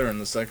a lot better in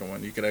the second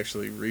one. You could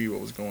actually read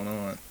what was going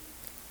on.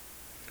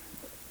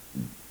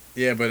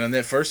 Yeah, but on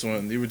that first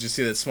one, you would just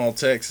see that small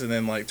text, and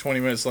then like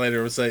 20 minutes later,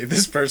 it would say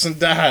this person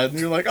died, and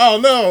you're like, oh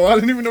no, I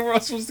didn't even know where I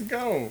was supposed to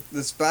go.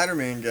 The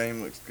Spider-Man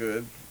game looks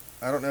good.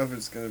 I don't know if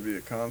it's going to be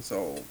a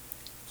console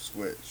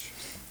switch.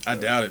 I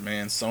doubt it,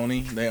 man.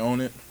 Sony, they own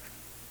it,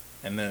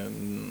 and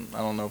then I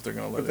don't know if they're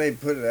gonna let But it. they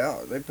put it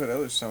out. They put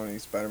other Sony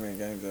Spider-Man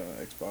games on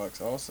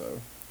Xbox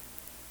also.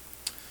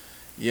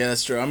 Yeah,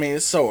 that's true. I mean,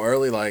 it's so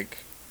early. Like,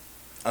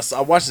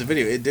 I watched the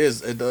video. It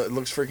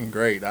looks freaking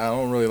great. I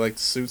don't really like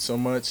the suit so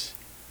much.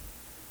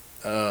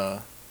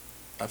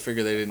 I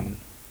figure they didn't.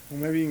 Well,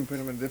 maybe you can put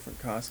them in a different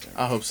costume.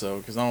 I hope so,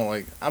 because I don't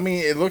like. I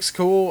mean, it looks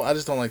cool. I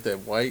just don't like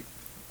that white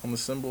on the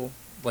symbol.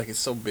 Like it's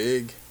so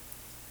big.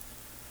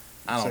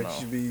 I don't Looks know. like it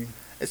should be.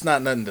 It's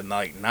not nothing to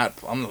like. Not.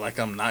 I'm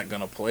not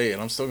gonna play it.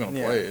 I'm still gonna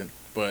Yeah. play it.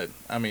 But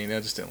I mean, I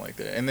just didn't like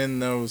that. And then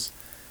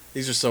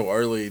these are so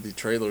early. The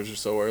trailers are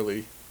so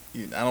early.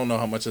 I don't know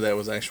how much of that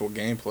was actual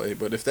gameplay.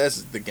 But if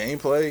that's the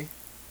gameplay,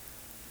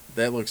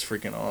 that looks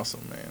freaking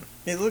awesome, man.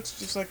 It looks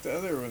just like the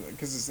other one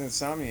because it's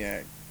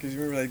Insomniac. Because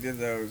you remember they did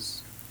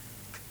those.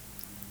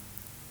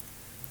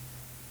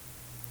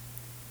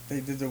 They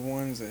did the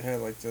ones that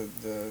had like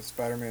the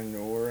Spider-Man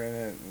Noir in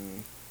it,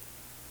 and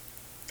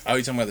Oh,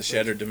 you talking about the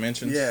Shattered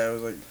Dimensions? yeah, it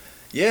was like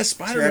Yeah,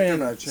 Spider-Man.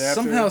 by chapter.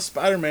 Somehow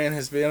Spider-Man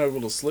has been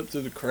able to slip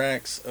through the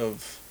cracks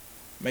of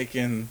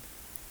making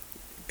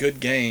good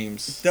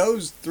games.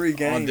 those three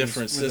games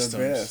different were systems. the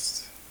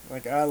best.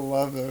 Like I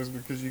love those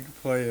because you could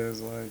play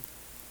as like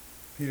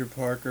Peter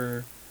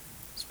Parker,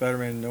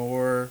 Spider-Man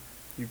Noir.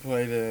 You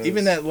played as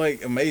Even that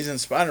like Amazing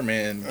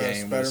Spider-Man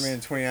game. Spider-Man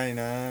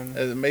 2099.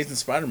 The Amazing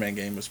Spider-Man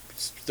game was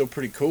still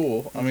pretty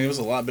cool. I mean, it was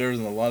a lot better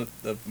than a lot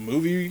of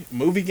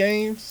movie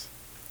games.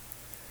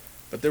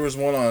 But there was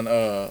one on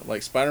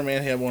like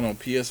Spider-Man had one on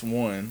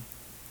PS1.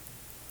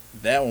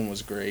 That one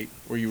was great,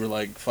 where you were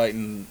like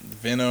fighting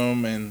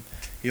Venom and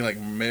he like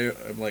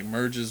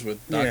merges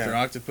with Dr.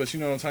 Yeah. Octopus. You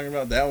know what I'm talking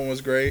about? That one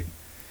was great.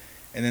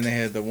 And then they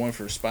had the one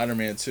for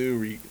Spider-Man 2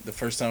 where the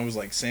first time was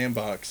like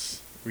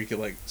sandbox where you could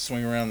like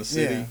swing around the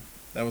city. Yeah.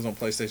 That was on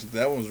PlayStation.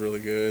 That one was really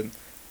good.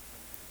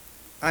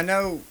 I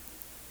know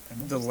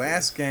the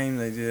last game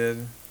they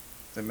did,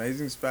 the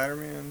Amazing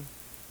Spider-Man.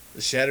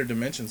 The Shattered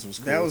Dimensions was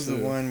cool. That was the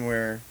too. one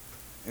where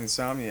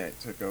Insomniac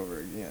took over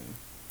again.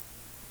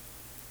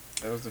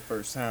 That was the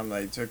first time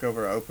they took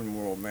over an open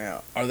world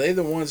map. Are they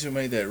the ones who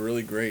made that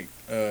really great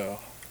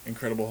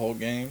Incredible Hulk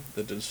game,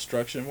 the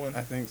Destruction one?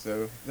 I think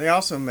so. They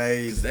also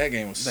made 'Cause that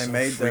game was they so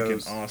made freaking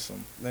those-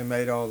 awesome. they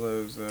made all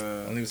those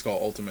I think it's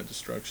called Ultimate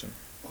Destruction.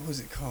 what was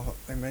it called?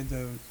 They made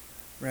those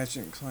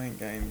Ratchet and Clank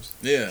games.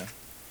 Yeah.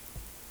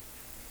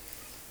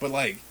 But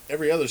like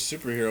every other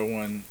superhero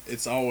one,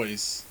 it's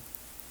always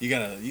you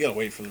gotta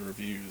wait for the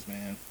reviews,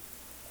 man,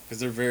 because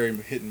they're very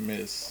hit and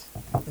miss.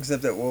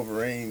 Except that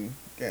Wolverine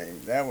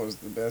game. That was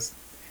the best.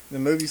 The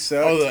movie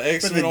sucked. Oh, the but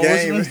X-Men the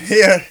game, Origins?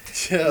 yeah.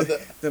 Yeah,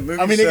 The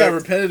movie I mean, it got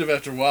sucked. repetitive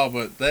after a while,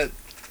 but that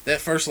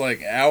first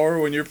like hour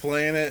when you're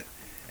playing it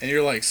and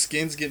your like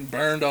skin's getting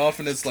burned off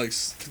and it's like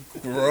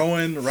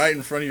growing right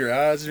in front of your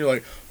eyes, and you're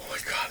like, oh my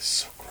god, it's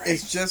so great.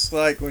 It's just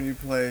like when you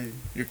play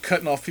You're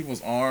cutting off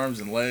people's arms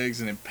and legs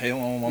and impaling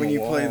them on the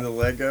wall. play the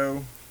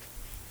Lego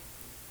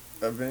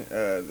event,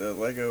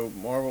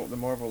 the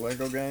Marvel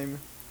Lego game,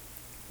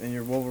 and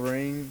you're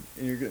Wolverine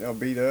and you're getting all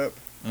beat up.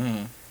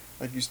 Mhm.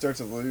 Like you start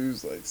to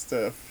lose like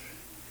stuff.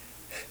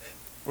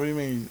 What do you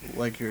mean,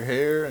 like your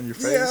hair and your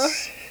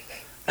face?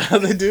 Yeah. How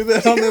they do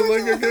that on the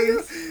Lego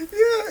games?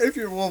 Yeah, if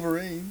you're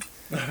Wolverine.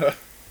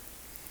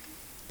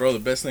 Bro, the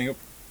best thing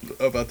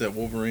about that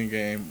Wolverine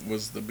game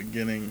was the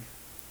beginning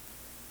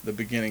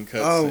cutscene.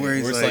 Oh, where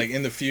he's it's like- like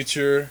in the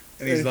future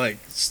and he's like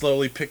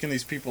slowly picking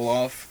these people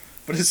off,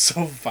 but it's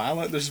so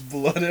violent. There's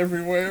blood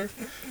everywhere.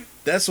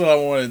 That's what I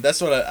wanted.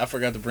 That's what I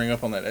forgot to bring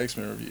up on that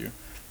X-Men review.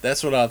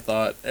 That's what I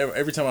thought.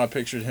 Every time I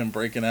pictured him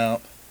breaking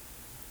out,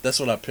 that's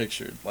what I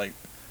pictured. Like,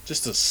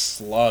 just a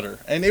slaughter.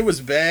 And it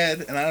was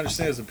bad, and I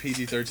understand it was a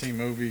PG-13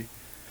 movie,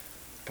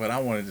 but I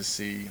wanted to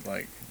see,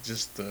 like,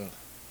 just the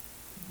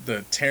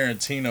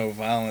Tarantino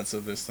violence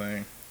of this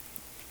thing.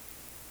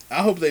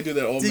 I hope they do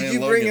that Old Man Did you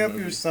Logan bring up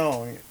movie. your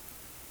song?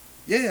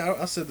 Yeah,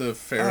 I said the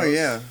Pharaohs. Oh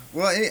yeah.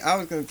 Well,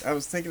 I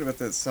was thinking about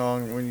that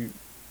song when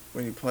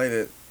you played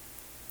it.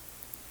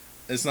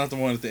 It's not the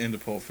one at the end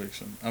of Pulp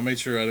Fiction. I made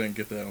sure I didn't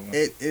get that one.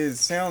 It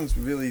sounds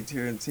really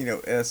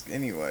Tarantino-esque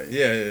anyway.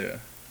 Yeah.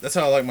 That's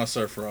how I like my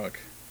surf rock.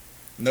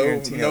 No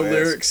Tarantino-esque.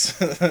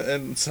 lyrics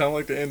and sound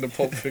like the end of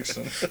Pulp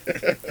Fiction.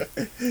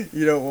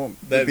 You don't want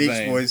the That Beach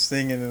vein. Boys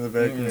singing in the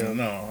background.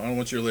 No, I don't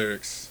want your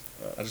lyrics.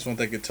 I just want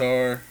that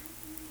guitar,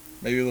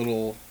 maybe a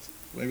little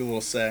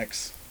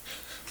sax,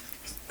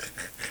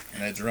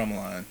 and that drum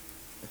line.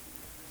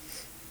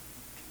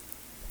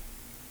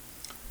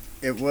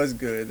 It was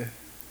good.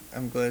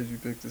 I'm glad you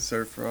picked the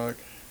surf rock.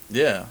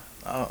 Yeah,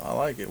 I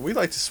like it. We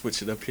like to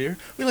switch it up here.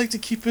 We like to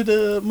keep it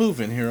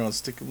moving here on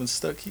Stickin' with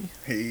Stucky.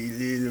 Hey,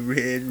 little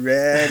Red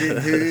Riding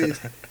Hood.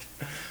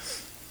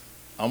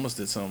 I almost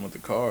did something with the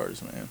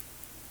cars, man.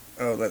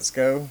 Oh, let's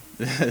go.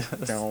 They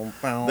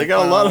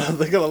got a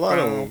lot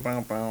of.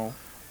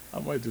 I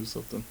might do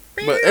something.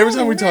 But every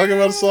time we talk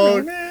about a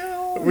song,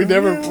 we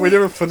never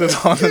put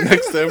it on the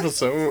next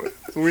episode.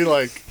 We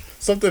like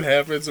something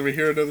happens and we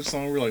hear another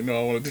song. We're like, no,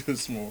 I want to do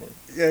this more.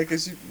 Yeah,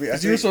 because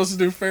you were supposed to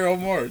do Pharoah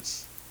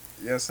March.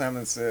 Yeah,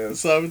 Simon Says.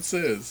 Simon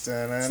Says. It's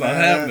Da-na-na. not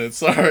happening.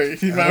 Sorry.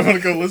 You might want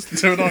to go listen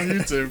to it on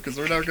YouTube because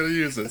we're not going to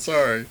use it.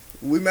 Sorry.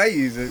 We may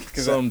use it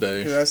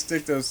Someday. Because I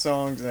stick those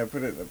songs and I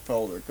put it in a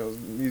folder called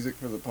Music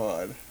for the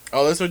Pod.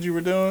 Oh, that's what you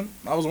were doing?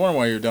 I was wondering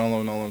why you were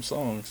downloading all them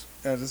songs.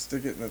 I just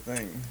stick it in the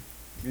thing.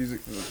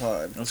 Music for the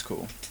Pod. That's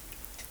cool.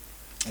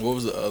 What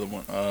was the other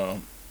one?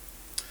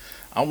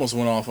 I almost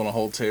went off on a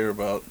whole tear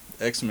about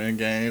X-Men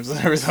games and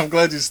everything. I'm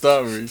glad you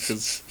stopped me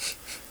because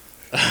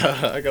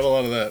I got a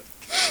lot of that.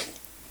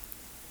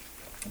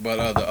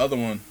 But the other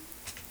one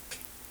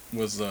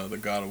was the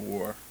God of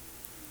War.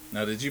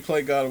 Now, did you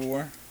play God of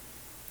War?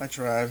 I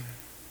tried.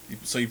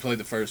 So you played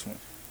the first one?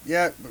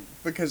 Yeah,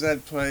 because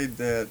I'd played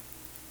that.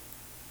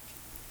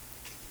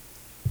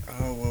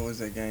 Oh, what was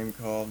that game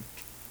called?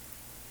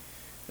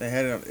 They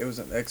had it. It was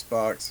an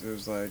Xbox. It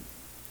was like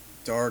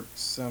Dark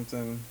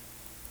something.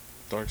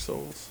 Dark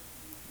Souls?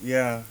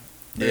 Yeah.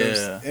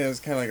 Yeah. It was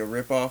kind of like a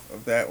ripoff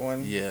of that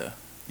one. Yeah.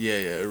 Yeah,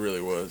 it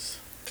really was.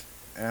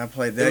 And I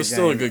played that game. It was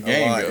still a good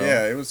game, lot. though.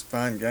 Yeah, it was a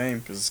fine game.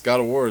 Because God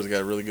of War has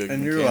got really good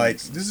And you're like,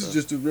 mechanics and this is stuff.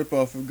 just a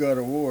ripoff of God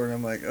of War. And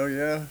I'm like, oh,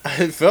 yeah?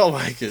 It felt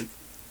like it.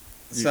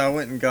 So I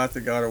went and got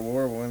the God of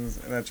War ones,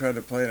 and I tried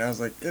to play it, and I was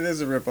like, it is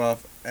a ripoff.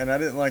 And I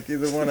didn't like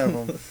either one of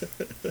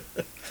them.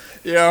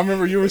 Yeah, I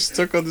remember you were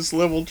stuck on this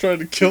level trying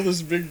to kill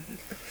this big...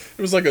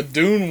 It was like a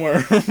dune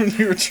worm, and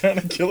you were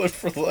trying to kill it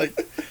for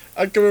like...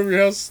 I come over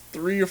your house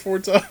 3 or 4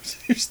 times,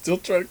 and you're still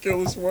trying to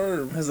kill this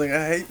worm. I was like,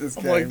 I hate this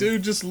I'm game. like,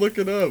 dude, just look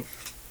it up.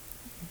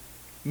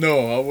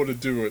 No, I want to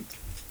do it.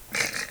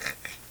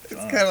 It's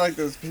kind of like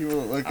those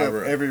people that look up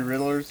every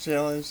Riddler's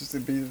challenge just to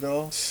beat it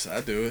all.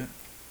 I do it.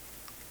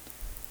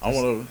 I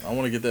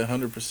want to get that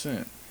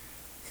 100%.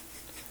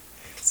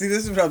 See,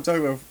 this is what I'm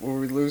talking about where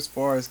we lose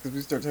Forrest, because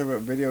we start talking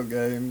about video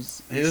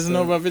games. He doesn't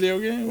know about video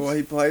games? Well,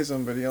 he plays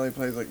them, but he only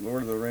plays like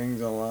Lord of the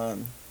Rings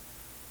online.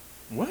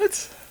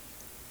 What?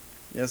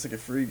 Yeah, it's like a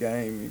free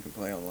game you can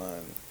play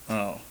online.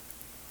 Oh.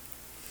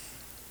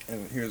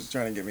 And he was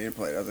trying to get me to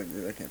play it. I was like,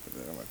 dude, I can't put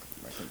that on my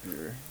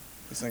computer.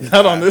 This thing will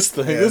Not die. on this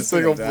thing. Yeah, this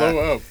thing will die.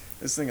 blow up.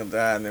 This thing will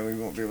die, and then we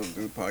won't be able to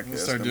do the podcast. We'll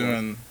start no more.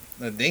 doing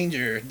the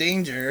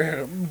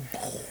danger.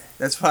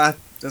 That's why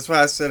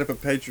I set up a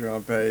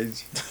Patreon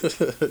page.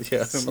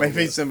 Yeah. So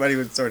maybe somebody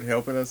would start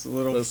helping us a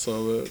little I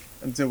saw that.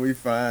 until we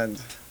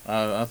find.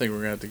 I think we're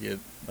gonna have to get.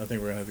 I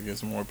think we're gonna have to get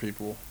some more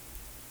people.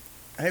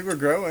 Hey, we're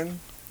growing.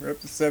 We're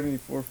up to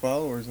 74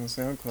 followers on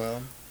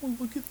SoundCloud, Oh,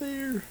 look at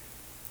there.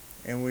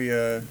 and we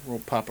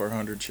We'll pop our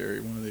 100 cherry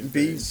one of these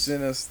Beach days.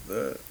 sent us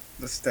the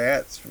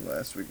stats from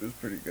last week. It was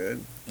pretty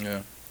good.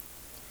 Yeah.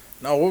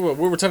 No, we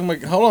were talking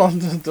about. Hold on,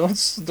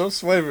 don't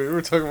sway me. We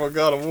were talking about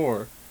God of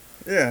War.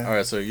 Yeah. All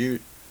right, so you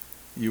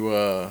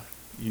played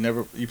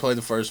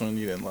the first one.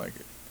 You didn't like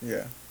it.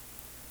 Yeah.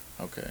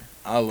 Okay,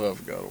 I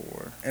love God of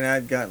War. And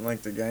I'd gotten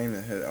like the game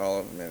that had all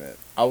of them in it.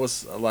 I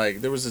was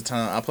like, there was a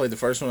time I played the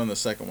first one and the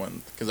second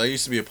one because I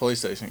used to be a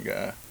PlayStation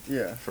guy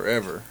Yeah.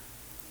 forever.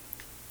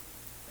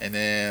 And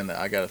then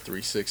I got a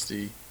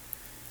 360,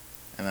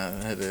 and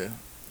I had to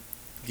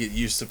get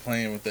used to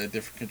playing with that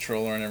different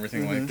controller and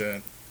everything like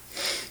that.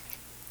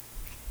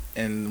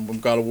 And when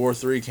God of War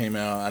 3 came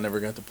out, I never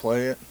got to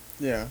play it.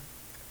 Yeah.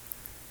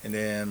 And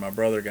then my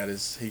brother got the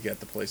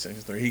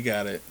PlayStation 3. He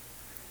got it.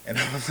 And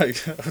I was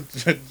like, I'm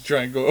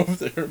trying to go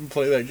over there and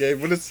play that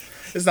game. But it's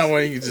not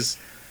one you can just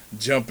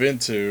jump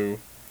into.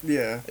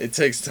 Yeah. It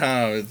takes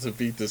time to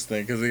beat this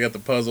thing because they got the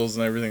puzzles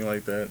and everything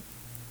like that.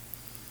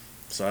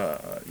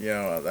 So,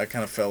 I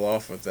kind of fell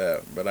off with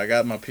that. But I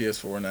got my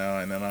PS4 now,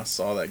 and then I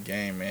saw that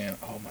game, man.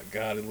 Oh, my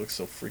God, it looks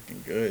so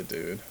freaking good,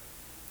 dude.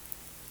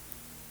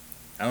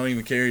 I don't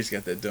even care he's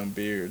got that dumb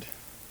beard.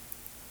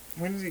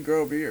 When did he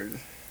grow a beard?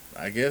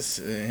 I guess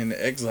in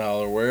exile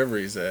or wherever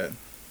he's at.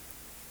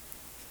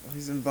 Well,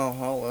 he's in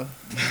Valhalla.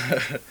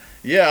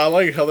 Yeah, I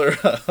like how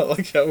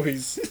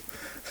he's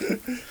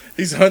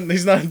hunting.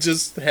 He's not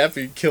just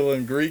happy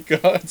killing Greek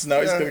gods.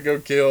 Now he's gonna go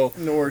kill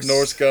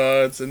Norse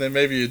gods and then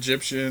maybe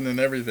Egyptian and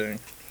everything.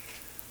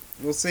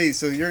 We'll see.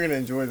 So you're gonna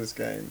enjoy this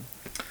game.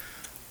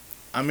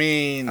 I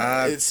mean,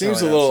 I'd it seems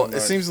a tell you little. so It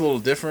much. seems a little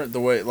different the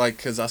way, like,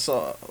 cause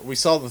we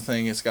saw the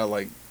thing. It's got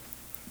like,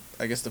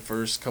 I guess the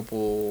first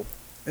couple.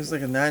 It's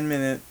like a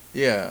 9-minute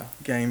Yeah,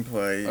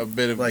 gameplay. a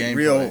bit of like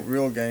gameplay.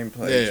 real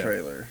gameplay Yeah.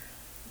 trailer.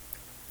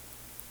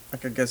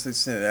 Like I guess they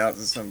sent it out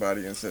to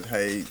somebody and said,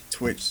 "Hey,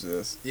 Twitch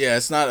this." Yeah,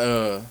 it's not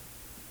a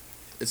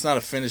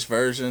finished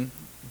version,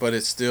 but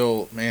it's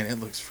still, man, it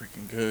looks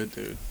freaking good,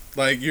 dude.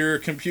 Like your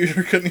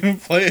computer couldn't even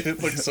play it.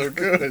 It looks so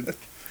good.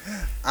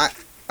 I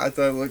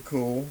thought it looked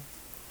cool,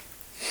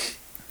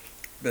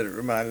 but it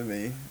reminded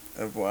me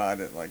of why I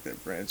didn't like that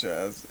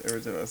franchise.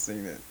 Every time I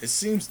seen it, It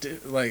seems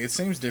it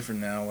seems different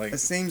now. Like, it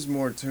seems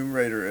more Tomb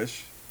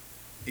Raider-ish.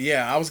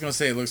 yeah, I was gonna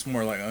say it looks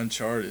more like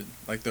Uncharted,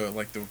 like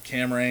the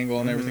camera angle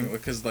and everything. Mhm.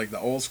 Because like the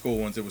old school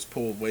ones, it was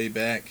pulled way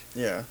back.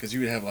 Yeah, Because you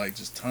would have like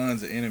just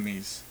tons of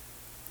enemies.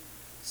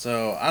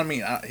 So I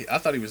mean, I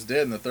thought he was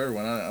dead in the third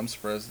one. I'm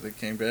surprised that they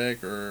came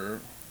back.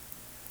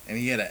 And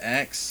he had an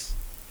axe.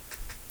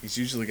 He's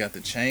usually got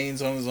the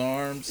chains on his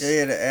arms. yeah, he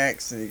had an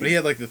axe, and But he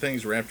had like the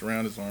things wrapped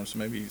around his arms, so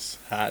maybe he's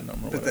hiding them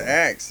or but whatever. the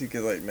axe, you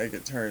could like make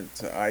it turn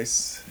to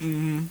ice,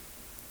 Mm-hmm.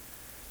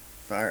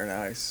 fire and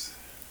ice.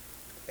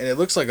 And it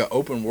looks like an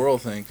open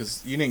world thing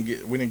because we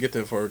didn't get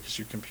that far because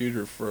your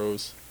computer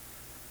froze.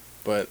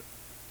 But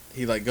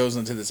he like goes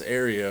into this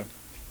area,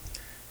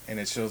 and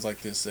it shows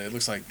like this. It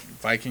looks like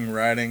Viking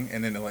riding,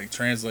 and then it like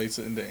translates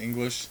it into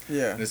English.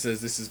 Yeah, And it says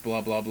this is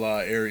blah blah blah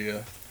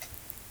area,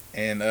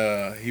 and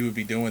he would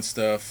be doing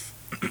stuff,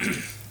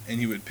 and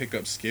he would pick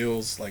up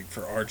skills like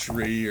for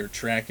archery or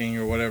tracking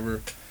or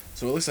whatever.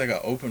 So it looks like an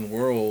open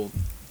world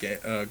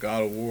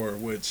God of War,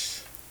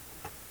 which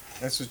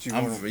that's what you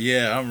want.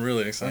 I'm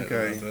really excited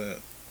Okay. about that.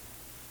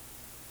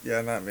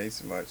 Yeah, not me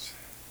so much.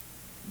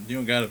 You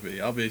don't gotta be.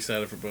 I'll be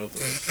excited for both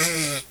of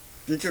us.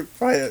 You could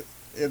play it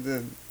and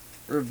then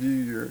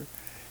review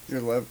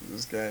your love of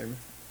this game.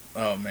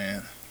 Oh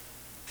man.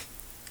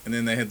 And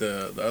then they had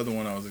the other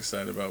one I was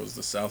excited about was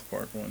the South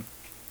Park one.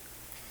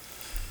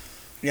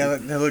 Yeah,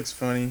 that looks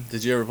funny.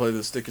 Did you ever play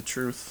the Stick of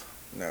Truth?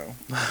 No.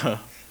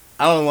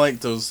 I don't like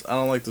those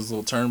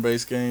little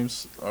turn-based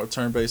games or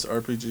turn-based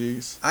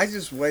RPGs. I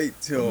just wait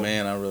But till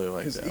man, I really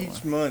like because that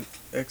each one. month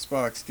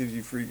Xbox gives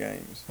you free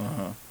games.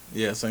 Uh-huh.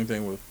 Yeah, same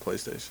thing with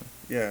PlayStation.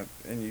 Yeah,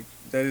 and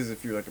that is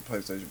if you're like a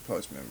PlayStation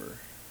Plus member.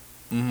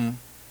 Mm-hmm.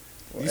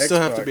 Well, You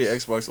still have to be Xbox-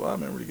 an Xbox Live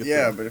member to get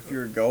Yeah, the- but if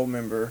you're a gold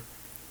member,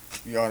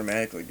 you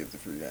automatically get the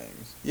free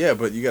games. Yeah,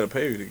 but you got to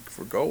pay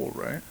for gold,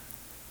 right?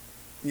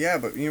 Yeah,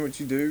 but you know what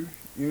you do?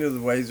 You know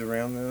the ways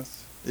around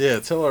this? Yeah,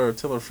 tell our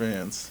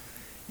fans.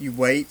 You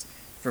wait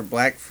for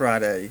Black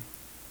Friday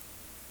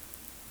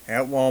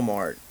at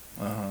Walmart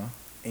Uh-huh.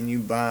 and you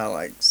buy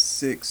like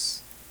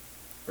 6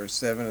 or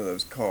 7 of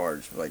those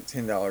cards for like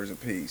 $10 a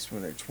piece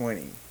when they're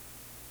 20.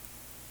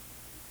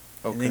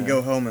 Okay. And then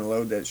go home and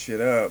load that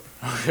shit up.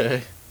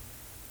 Okay.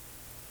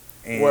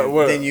 And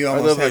What- then you are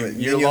almost they, have like, it.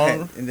 year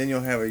long? And then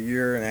you'll have a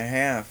year and a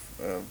half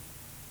of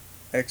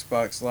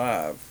Xbox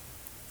Live.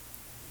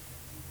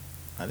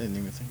 I didn't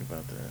even think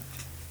about that.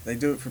 They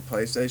do it for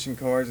PlayStation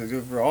cards. They do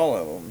it for all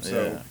of them.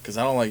 So Yeah, because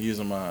I don't like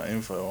using my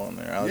info on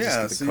there. I'll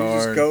yeah, just so get the you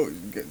card.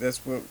 just go.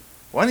 That's what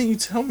Why didn't you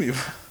tell me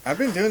about I've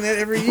been doing that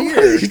every Why year.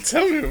 didn't you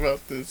tell me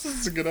about this? This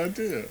is a good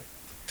idea.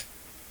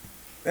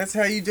 That's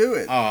how you do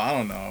it. Oh, I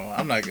don't know.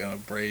 I'm not going to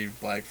brave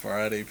Black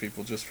Friday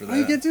people just for that. All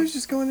you gotta do is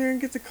just go in there and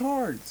get the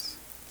cards.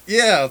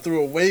 Yeah,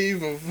 through a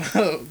wave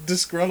of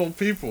disgruntled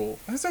people.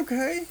 That's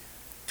okay.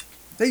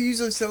 They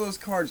usually sell those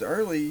cards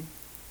early,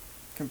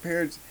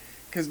 compared,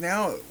 because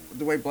now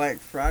the way Black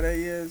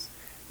Friday is,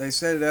 they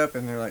set it up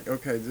and they're like,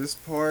 okay, this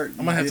part.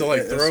 I'm going to have to you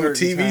like get at a throw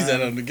certain TVs at time.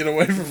 them to get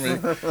away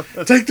from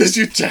me. Take this,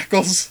 you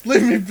jackals.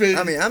 Leave me be.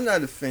 I mean, I'm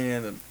not a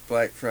fan of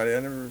Black Friday. I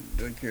never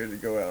really cared to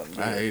go out and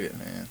do I it. hate it,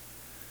 man.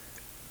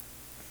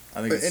 I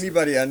think But it's,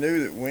 anybody I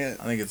knew that went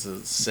I think it's a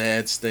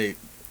sad state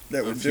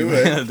that would of do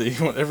it, humanity.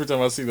 Every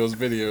time I see those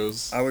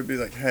videos, I would be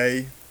like,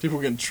 hey, people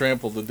getting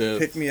trampled to death.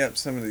 pick me up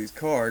some of these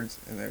cards,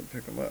 and they would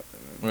pick them up.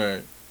 And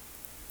Right.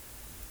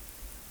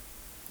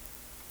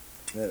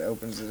 then that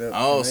opens it up.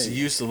 Oh, for so me.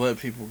 you used to let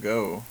people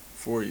go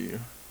for you.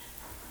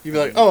 You'd be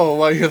like, oh,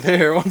 while you're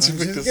there, why don't you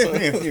pick Just this give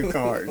me a up? few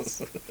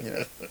cards.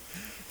 Yeah.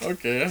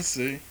 Okay, I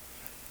see.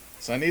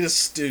 So I need a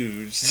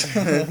stooge.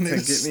 I to need a get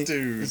me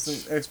stooge.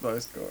 some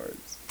Xbox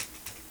cards.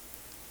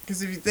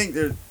 Because if you think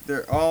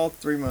they're all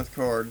 3-month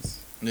cards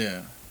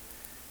Yeah.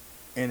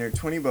 and they're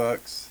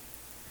 $20,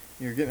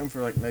 you're getting them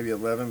for like maybe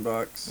 $11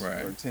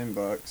 Right. or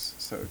 $10.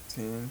 So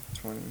 10,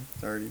 20,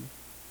 30,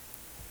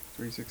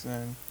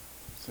 369.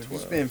 So if you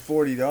 12. spend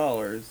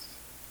 $40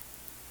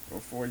 or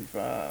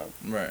 $45,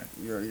 Right.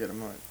 you already get a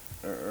month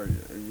or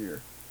a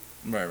year.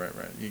 Right.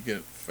 You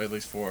get at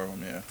least 4 of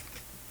them, yeah.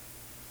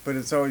 But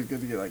it's always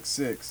good to get like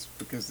 6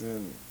 because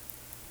then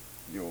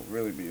you'll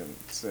really be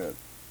set.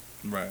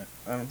 Right.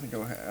 I don't think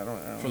I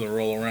don't. For the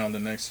roll around the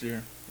next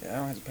year. Yeah, I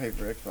don't have to pay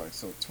for Xbox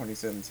till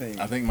 2017.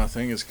 I think my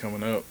thing is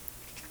coming up.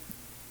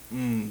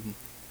 And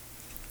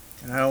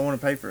I don't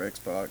want to pay for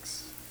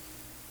Xbox.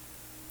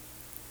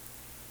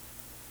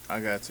 I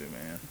got to,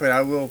 man. But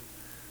I will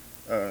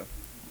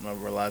I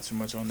rely too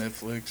much on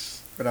Netflix,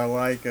 But I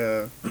like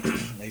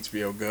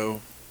HBO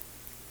Go.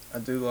 I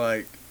do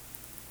like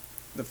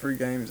the free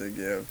games they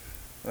give.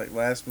 Like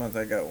last month,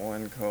 I got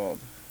one called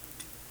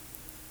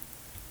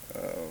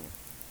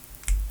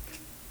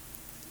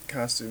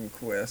Costume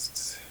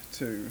Quests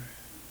 2.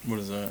 What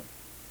is that?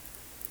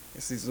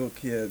 It's these little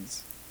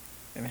kids,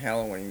 and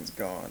Halloween's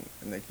gone,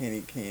 and they can't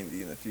eat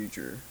candy in the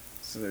future,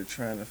 so they're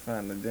trying to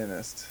find the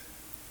dentist.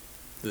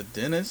 The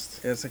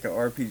Dentist? Yeah, it's like an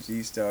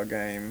RPG style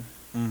game,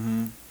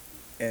 Mm-hmm.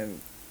 and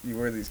you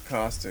wear these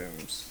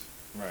costumes,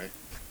 Right.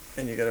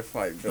 and you gotta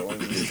fight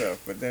villains and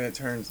stuff. But then it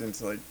turns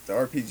into like the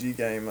RPG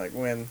game, like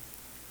when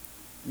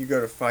you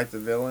go to fight the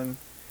villain,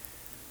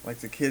 like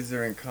the kids that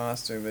are in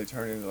costume, they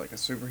turn into like a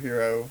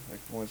superhero. Like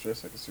one's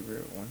dressed like a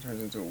superhero, one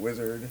turns into a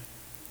wizard,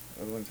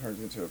 the other one turns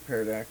into a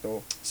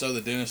pterodactyl. So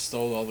the dentist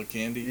stole all the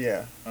candy?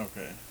 Yeah,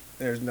 Okay.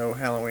 there's no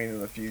Halloween in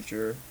the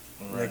future.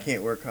 All And right. they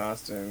can't wear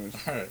costumes,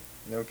 All right.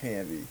 no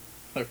candy.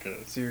 Okay.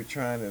 So you're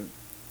trying to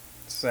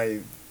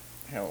save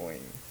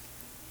Halloween.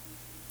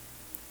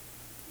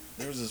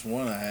 There was this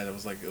one I had. It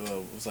was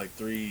like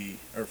 3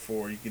 or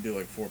 4. You could do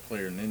like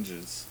 4-player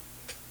ninjas.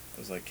 It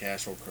was like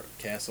Castle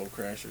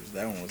Crashers.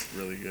 That one was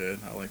really good.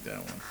 I like that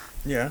one.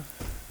 Yeah.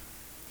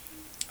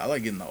 I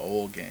like getting the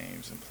old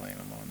games and playing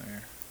them on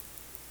there,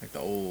 like the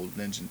old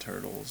Ninja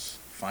Turtles,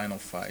 Final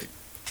Fight.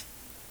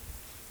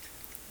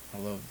 I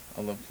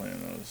love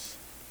playing those.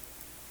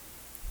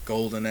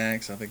 Golden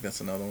Axe. I think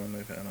that's another one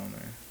they've had on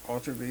there.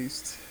 Ultra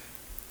Beast.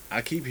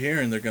 I keep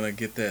hearing they're gonna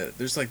get that.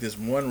 There's like this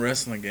one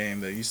wrestling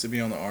game that used to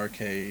be on the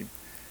arcade,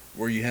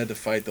 where you had to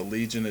fight the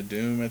Legion of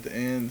Doom at the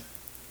end.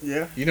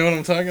 Yeah. You know what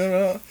I'm talking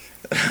about?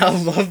 I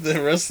love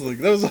that wrestling.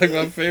 That was like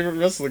my favorite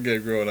wrestling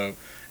game growing up.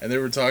 And they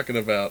were talking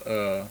about,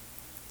 I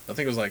think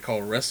it was like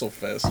called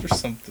WrestleFest or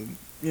something.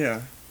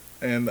 Yeah.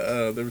 And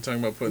they were talking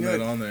about putting You know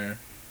that on there.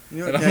 You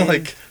know And what I'm game,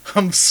 like,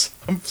 I'm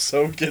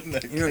so getting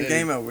that you know what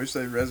game I wish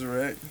they'd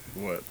resurrect?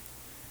 What?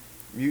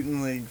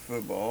 Mutant League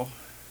Football.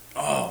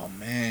 Oh,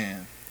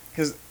 man.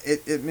 Because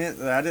it meant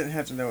that I didn't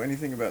have to know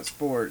anything about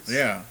sports.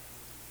 Yeah.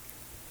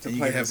 To And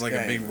you play could have this like a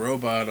game. big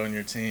robot on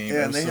your team. Yeah,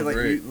 That and was they so had like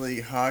great. Mutant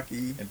League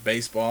hockey. And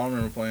baseball, I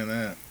remember playing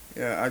that.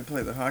 Yeah, I'd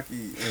play the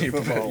hockey and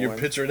football Your one.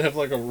 pitcher would have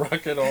like a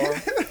rocket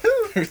arm.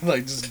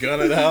 Like just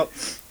gun it out.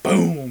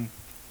 Boom.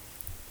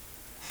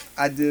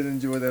 I did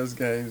enjoy those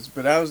games,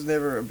 but I was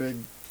never a big.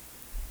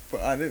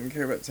 But I didn't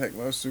care about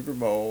Tecmo Super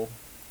Bowl.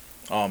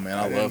 Oh man,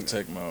 I I love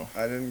didn't- Tecmo.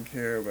 I didn't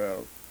care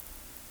about.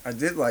 I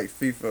did like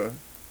FIFA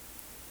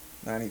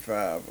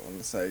 95 on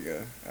the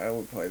Sega. I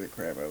would play the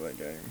crap out of that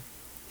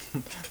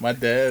game. My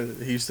dad,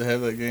 he used to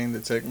have that game, the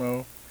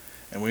Tecmo,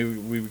 and we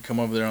would come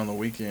over there on the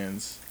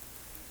weekends.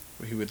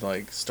 He would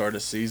like start a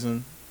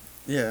season,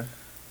 Yeah.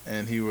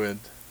 and he would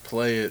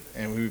play it,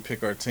 and we would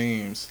pick our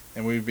teams,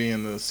 and we'd be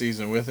in the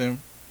season with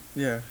him.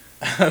 Yeah.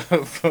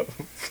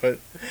 but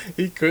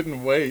he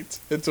couldn't wait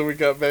until we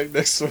got back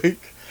next week.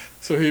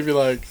 So he'd be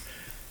like,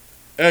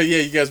 "Oh yeah,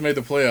 you guys made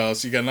the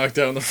playoffs. You got knocked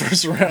out in the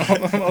first round."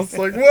 And I was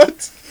like,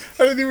 "What?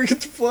 I didn't even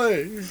get to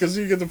play because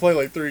you get to play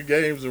like 3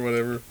 games or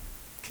whatever,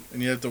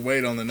 and you have to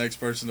wait on the next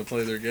person to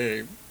play their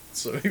game."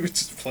 So he would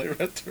just play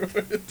right through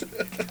it.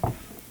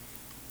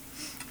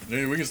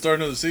 Hey, we can start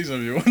another season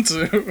if you want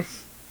to.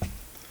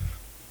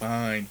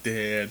 Fine,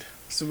 Dad.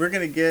 So we're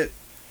gonna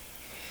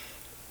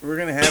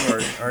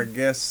have our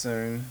guest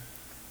soon.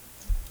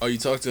 Oh, you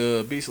talked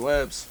to Beast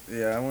Labs?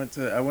 Yeah, I went to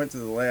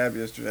the lab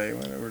yesterday.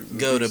 Went over to the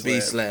Go to Beast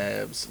Beast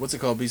Lab. Labs. What's it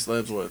called? Beast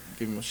Labs what?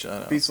 Give him a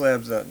shout out.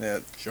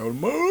 BeastLabs.net. Shout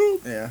him up.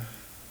 Yeah.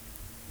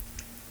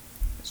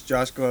 It's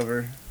Josh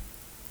Glover,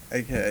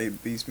 aka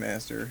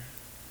Beastmaster.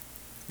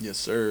 Yes,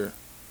 sir.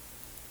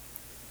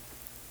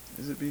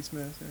 Is it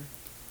Beastmaster?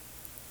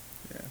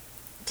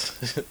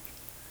 Yeah.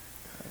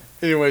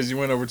 Anyways, you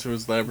went over to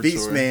his laboratory.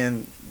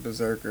 Beastman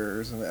Berserker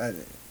or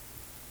something.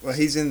 Well,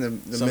 he's in the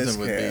Something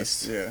with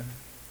miscast. Beast. Yeah.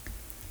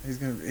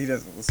 He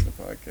doesn't listen to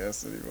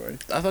podcasts anyway.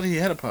 I thought he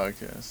had a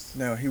podcast.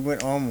 No, he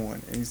went on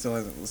one and he still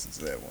hasn't listened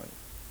to that one.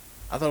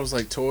 I thought it was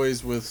like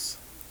toys with.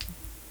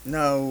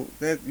 No,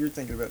 that you're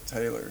thinking about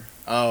Taylor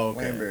Oh,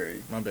 okay.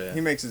 Lamberry. My bad.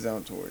 He makes his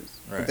own toys.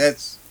 Right. But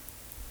that's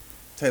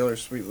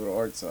Taylor's sweet little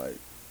art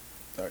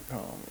site.com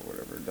or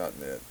whatever,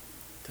 .net.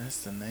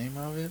 That's the name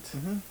of it?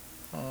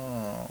 Mm-hmm.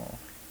 Oh.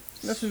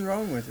 Nothing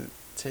wrong with it.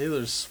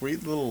 Taylor's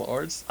Sweet Little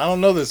Arts? I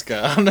don't know this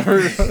guy. I've never.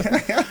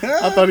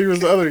 I thought he was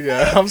the other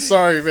guy. I'm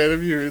sorry, man,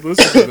 if you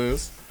listen to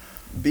this.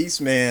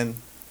 Beastman.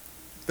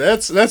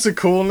 That's a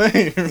cool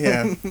name.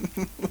 Yeah.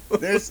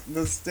 There's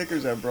the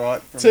stickers I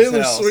brought from his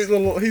Taylor's house. Sweet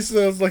Little. He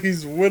sounds like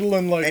he's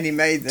whittling like And he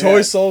made that.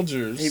 toy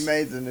soldiers. He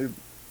made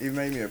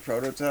me a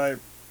prototype.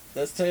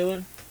 That's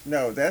Taylor?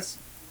 No, that's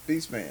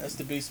Beastman. That's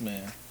the Beast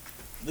Man.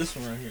 This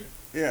one right here.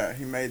 Yeah,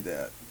 he made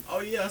that. Oh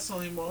yeah, I saw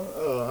him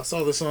on. I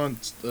saw this on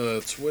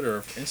Twitter,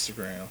 or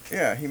Instagram.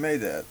 Yeah, he made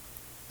that.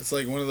 It's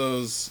like one of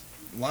those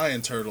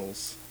lion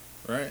turtles,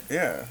 right?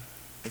 Yeah.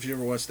 If you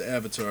ever watched the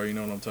Avatar, you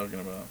know what I'm talking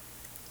about.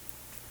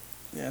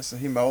 Yeah, so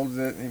he molded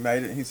it and he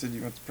made it. He said,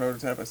 "You want the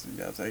prototype?" I said,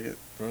 "Yeah, I'll take it."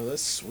 Bro,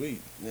 that's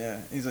sweet. Yeah.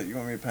 He's like, "You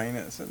want me to paint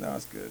it?" I said, "No,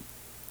 it's good."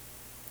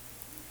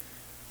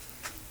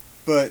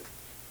 But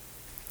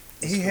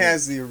he cool.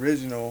 has the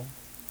original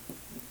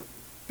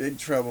Big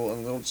Trouble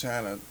in Little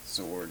China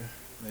sword.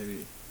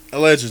 Maybe.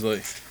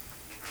 Allegedly.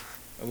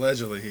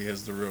 Allegedly, he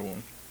has the real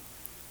one.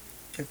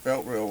 It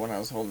felt real when I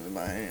was holding it in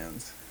my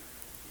hands.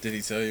 Did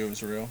he tell you it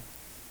was real?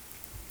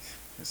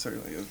 It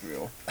certainly is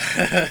real.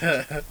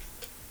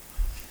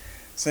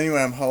 So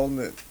anyway, I'm holding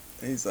it.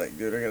 And he's like,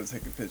 dude, I gotta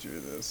take a picture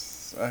of this.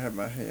 So I have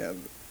my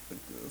hand like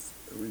this.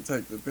 And we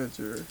take the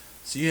picture.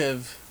 So you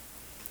have,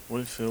 what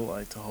did it feel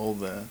like to hold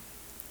that?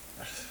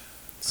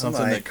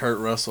 Something like- that Kurt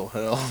Russell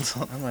held.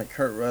 I'm like,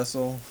 Kurt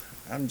Russell,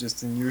 I'm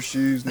just in your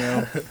shoes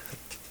now.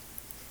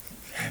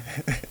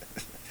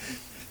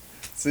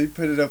 So he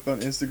put it up on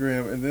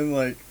Instagram, and then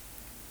like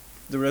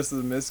the rest of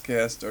the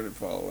miscast started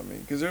following me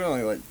because they're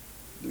only like,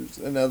 there's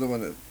another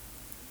one that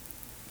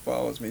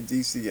follows me,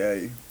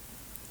 DCA.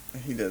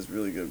 He does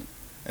really good.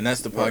 And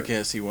that's the Work.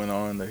 podcast he went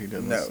on that he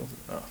didn't No. listen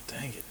to. Oh,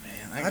 dang it,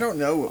 man. I don't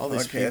know what all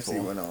these podcast he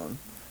people. went on.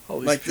 All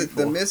these Like the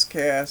people.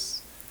 miscasts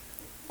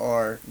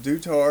are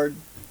Dutard,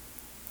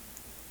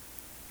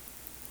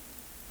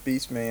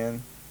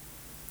 Beastman,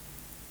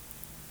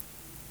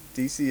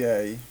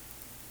 DCA,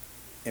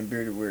 and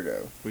Bearded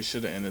Weirdo. We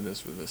should have ended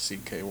this with a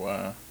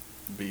CKY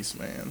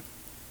Beastman.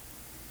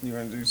 You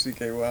want to do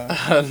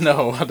CKY?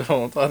 No, I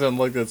don't. I don't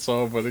like that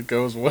song, but it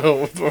goes well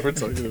with what we're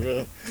talking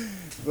about.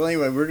 Well,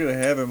 anyway, we're gonna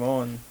have him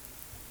on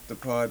the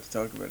pod to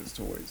talk about his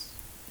toys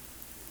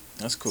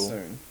That's cool.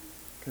 soon,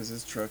 because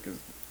his truck is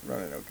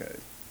running okay.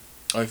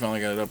 Oh, you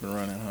finally got it up and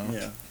running, huh?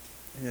 Yeah,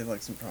 he had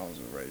like some problems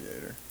with the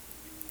radiator.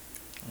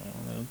 Well,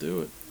 that'll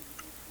do it.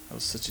 I'll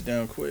sit you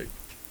down quick.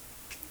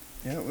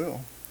 Yeah, it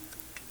will.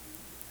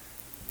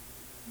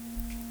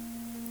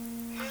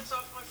 Hands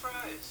off my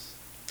fries.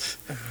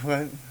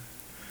 What?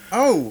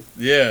 Oh,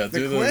 Yeah, The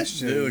do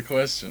question. do the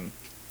question.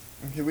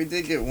 okay. We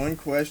did get one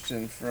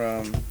question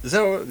from Is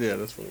that what? Yeah,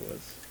 that's what it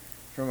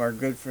was. our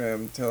good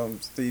friend, tell him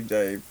Steve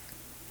Dave,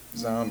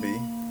 Zombie,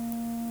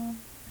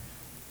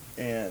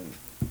 and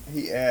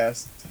he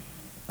asked,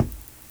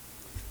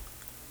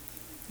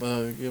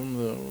 Give him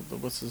the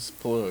what's his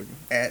plug?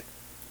 at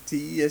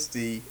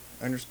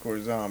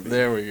TESD_zombie.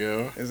 There we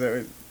go. Is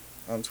that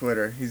what, on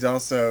Twitter? He's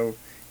also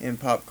in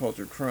Pop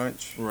Culture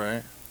Crunch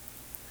Right.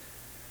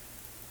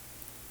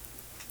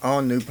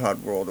 on New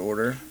Pod World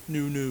Order.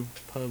 New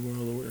Pod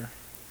World Order.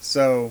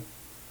 So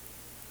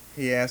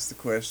he asked the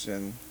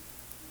question,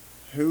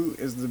 who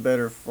is the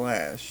better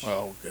Flash?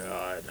 Oh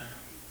God.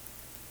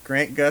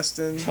 Grant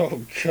Gustin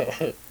Oh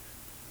God.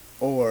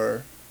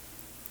 or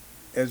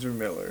Ezra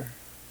Miller?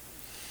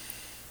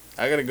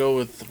 I gotta go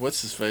with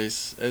what's his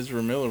face,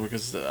 Ezra Miller,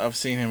 because I've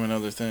seen him in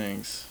other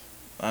things.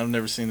 I've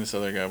never seen this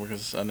other guy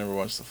because I never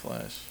watched The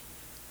Flash.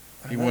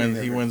 He I know wins.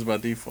 you He never- wins by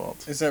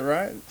default. Is that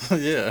right?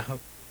 Yeah,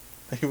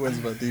 he wins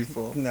by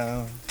default.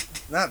 No,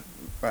 not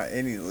by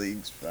any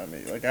leagues by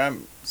me. Like,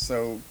 I'm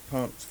so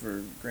pumped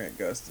for Grant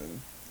Gustin.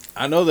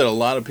 I know that a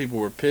lot of people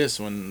were pissed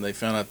when they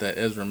found out that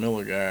Ezra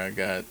Miller guy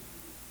got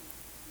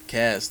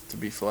cast to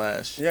be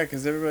Flash. Yeah,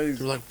 because everybody's...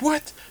 They were like,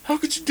 "What? How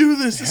could you do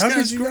this? This How could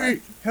guy's you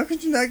great." How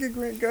could you not get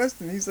Grant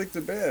Gustin? He's like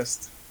the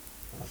best.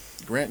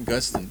 Grant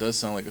Gustin does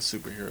sound like a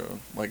superhero,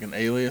 like an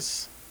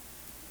Alias.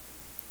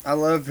 I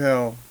love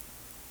how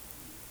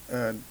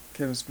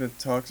Kevin Smith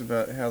talks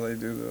about how they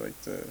do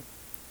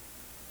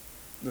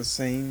the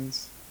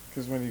scenes,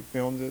 because when he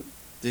filmed it,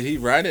 Did he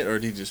write it or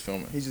did he just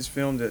film it? he just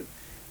filmed it,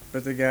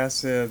 but the guy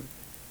said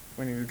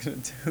when he was gonna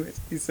do it,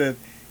 he said,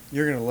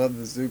 "You're gonna love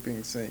the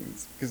zooping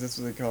scenes," because that's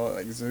what they call it,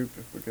 like zoop,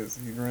 because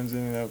he runs in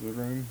and out of the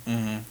room.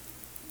 Mm-hmm.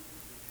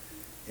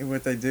 And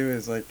what they do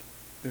is like,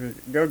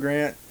 go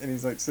Grant, and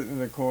he's like sitting in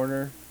the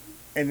corner,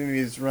 and then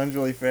he just runs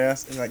really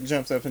fast and like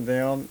jumps up and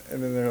down,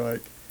 and then they're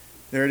like,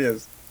 there it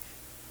is,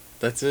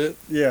 That's it.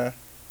 yeah,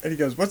 and he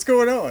goes, "What's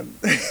going on?"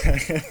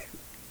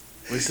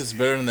 At least it's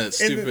better than that And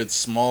stupid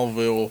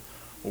Smallville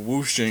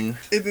whooshing.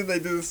 And then they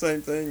do the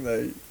same thing.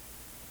 They,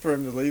 for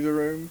him to leave the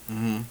room,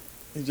 Mm-hmm.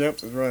 he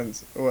jumps and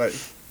runs away.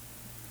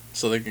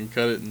 So they can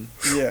cut it and.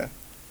 Yeah.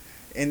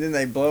 And then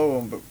they blow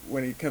him, but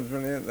when he comes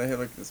running in, they have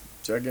like this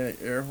gigantic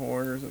air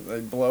horn or something. They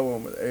blow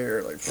him with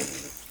air, like,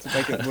 to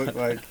make it look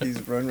like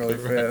he's run really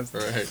fast.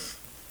 Right.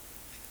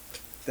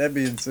 That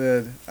being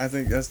said, I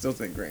still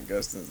think Grant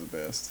Gustin's the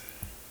best.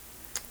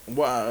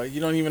 Wow,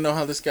 you don't even know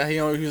how this guy. He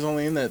was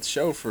only in that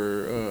show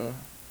for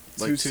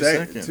like 2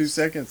 seconds. 2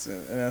 seconds,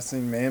 and I've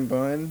seen Man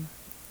Bun, and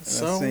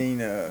So I've seen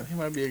he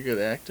might be a good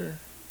actor.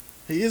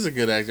 He is a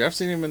good actor. I've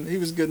seen him in. He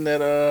was good in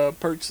that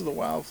Perks of the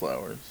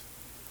Wildflowers.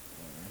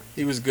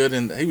 He was good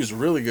in. He was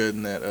really good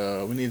in that.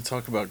 We need to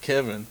talk about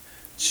Kevin.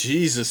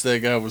 Jesus, that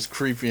guy was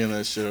creepy in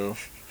that show.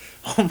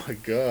 Oh my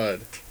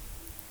God.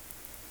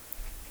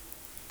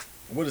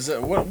 What is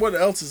that? What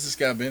else has this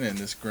guy been in?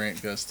 This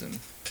Grant Gustin.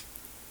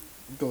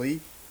 Glee.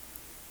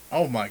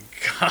 Oh my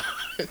God.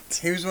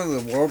 He was one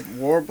of the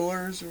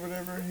warblers or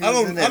whatever. He I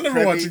was don't. in I that never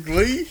preppy- watched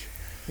Glee.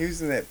 He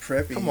was in that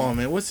preppy. Come on,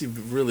 man. What's he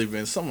really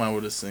been? Something I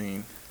would have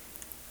seen.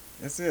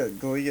 That's it.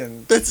 Glee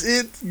and That's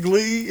it.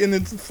 Glee and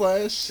it's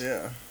Flash.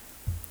 yeah.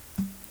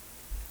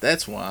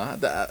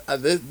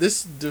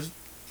 This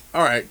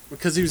all right,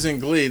 because he was in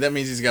Glee, that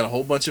means he's got a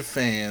whole bunch of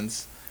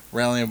fans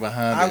rallying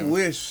behind I him.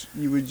 wish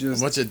you would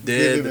just A bunch of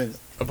give dead, him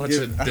a bunch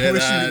of I wish you would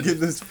dead-eyed give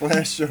this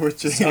Flash show a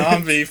chance.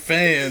 zombie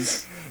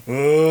fans.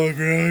 Oh,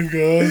 Grant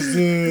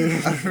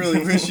Gustin. I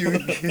really wish you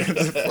would give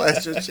the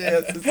Flash a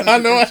chance. It's such I a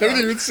know, I good haven't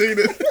show. even seen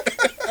it.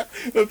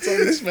 I'm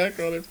talking smack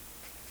on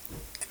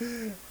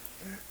him.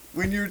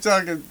 When you were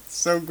talking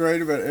so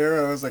great about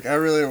Arrow, I was like, I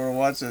really want to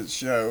watch that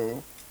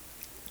show.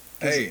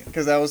 Hey,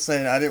 Because I was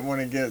saying I didn't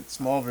want to get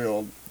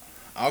Smallville.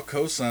 I'll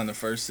co-sign the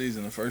first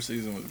season. The first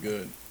season was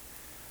good.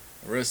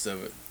 The rest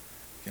of it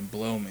can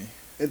blow me.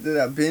 And then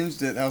I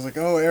binged it, and I was like,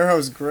 oh,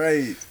 Arrow's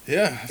great.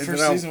 Yeah, And first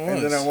then season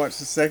was. And then I watched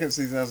the second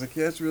season, I was like,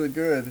 yeah, it's really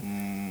good.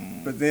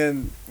 Mm, But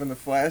then when the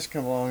Flash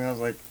come along, I was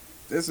like,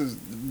 this is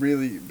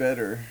really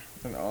better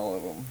than all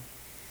of them.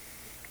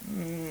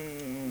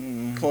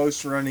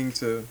 Close running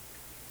to...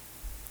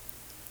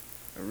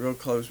 A real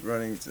close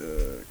running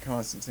to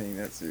Constantine,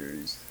 that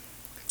series.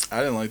 I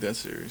didn't like that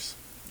series.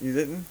 You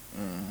didn't?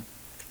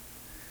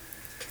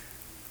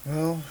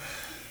 Well,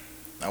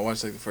 I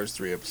watched like the first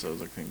 3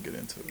 episodes. I couldn't get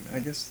into it, man. I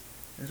guess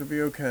it'll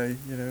be okay,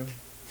 you know.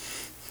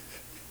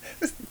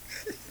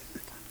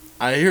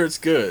 I hear it's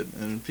good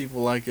and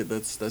people like it.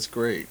 That's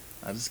great.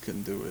 I just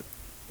couldn't do it.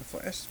 The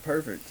Flash is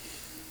perfect.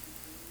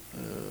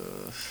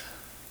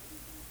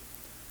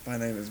 My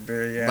name is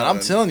Barry Allen. But I'm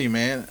telling you,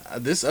 man,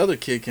 this other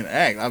kid can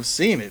act. I've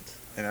seen it.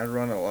 And I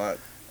run a lot.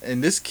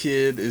 And this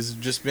kid has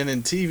just been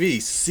in TV,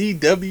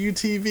 CW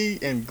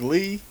TV and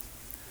Glee.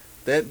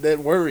 That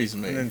worries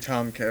me. And then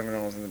Tom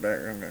Cavanaugh was in the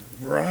background going,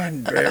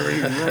 run,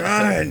 Barry,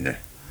 run!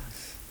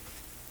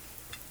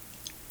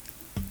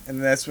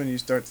 And that's when you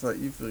start to let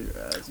you feel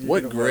your eyes. You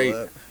What get a well great-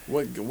 up.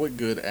 What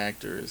good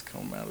actor has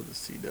come out of the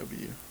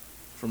CW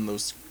from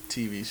those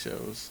TV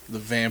shows? The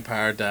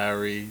Vampire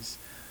Diaries.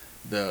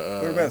 The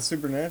What about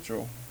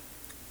Supernatural?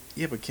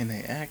 yeah, but can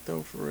they act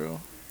though for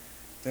real?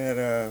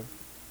 That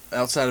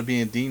Outside of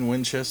being Dean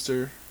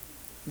Winchester,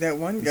 that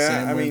one and guy,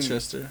 Sam I mean,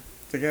 Winchester.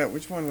 the guy,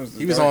 which one was the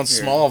He was on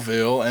dark-haired?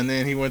 Smallville, and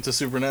then he went to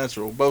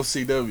Supernatural. Both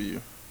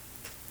CW.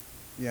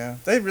 Yeah,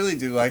 they really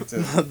do like to.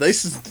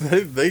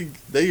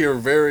 they are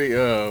very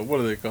what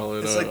do they call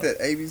it? It's like that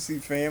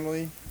ABC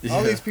Family. All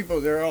Yeah. these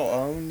people, they're all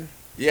owned.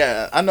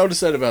 Yeah, I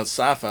noticed that about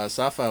Sci-Fi.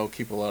 Sci-Fi will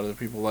keep a lot of the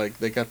people like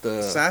they got the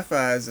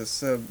Sci-Fi is a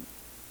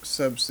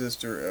sub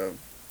sister of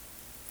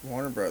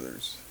Warner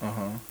Brothers.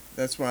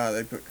 That's why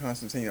they put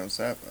Constantine on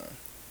Sci-Fi.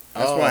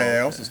 That's why I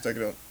also stuck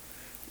it on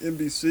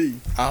NBC.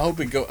 I hope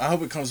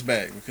it comes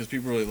back because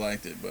people really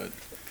liked it, but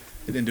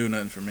it didn't do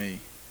nothing for me.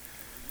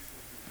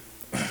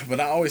 But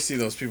I always see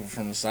those people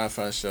from the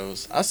Sci-Fi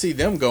shows. I see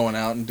them going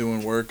out and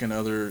doing work in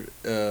other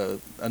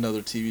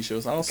TV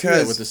shows. I don't see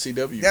that with the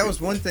CW. That was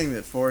people. one thing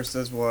that Forrest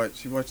does watch.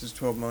 He watches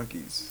 12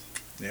 Monkeys.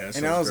 Yeah, that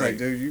And I sounds was like,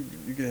 great. dude,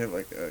 you could have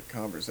like a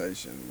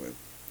conversation with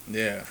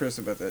Yeah, Chris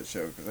about that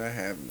show because I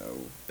have no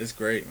it's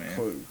great, man.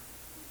 clue.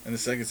 And the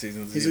second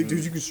season's He's even, like,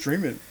 dude, you can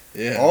stream it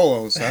yeah,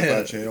 all on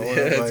Sci-Fi Channel. Yeah, And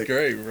I was it's like,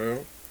 great, bro. I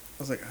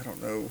was like, I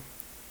don't know.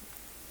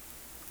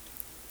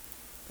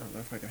 I don't know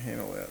if I can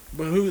handle that.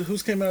 But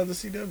who's came out of the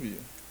CW?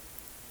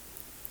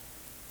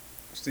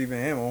 Stephen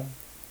Amell.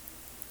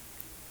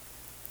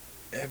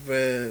 Yeah,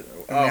 but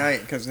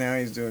Because now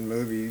he's doing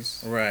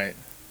movies. right,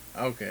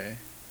 okay,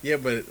 yeah,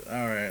 but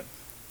all right.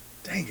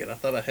 Dang it! I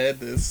thought I had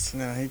this.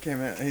 No, he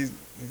came out. He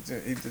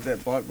did that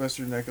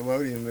blockbuster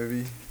Nickelodeon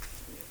movie.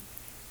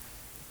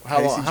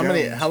 How long? Casey How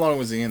many? Jones. How long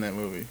was he in that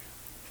movie?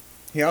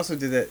 He also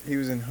did that. He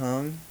was in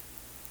Hung.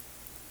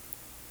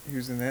 He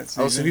was in that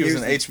season. Oh, so he was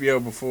in the-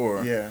 HBO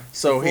before. Yeah.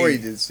 So before he-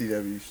 he did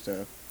CW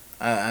stuff.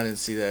 I didn't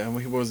see that.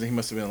 He wasn't. He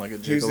must have been like a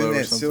He was gigolo in or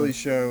that something. silly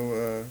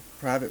show,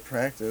 Private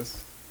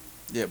Practice.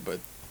 Yeah, but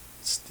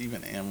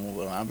Stephen Amell,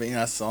 though. I mean,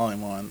 I saw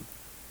him on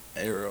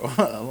Arrow.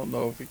 I don't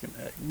know if he can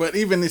act, but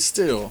even it's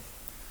still,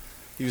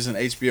 he was in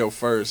HBO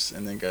first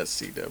and then got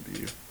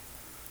CW.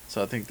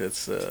 So I think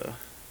that's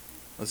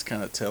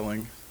kind of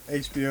telling.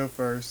 HBO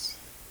first.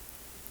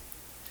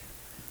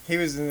 He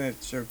was in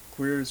that show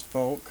Queer as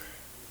Folk.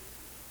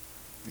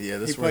 Yeah,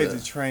 He that's where played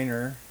the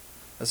trainer.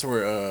 that's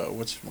where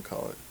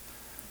whatchamacallit.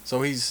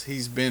 So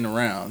he's been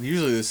around.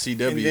 Usually the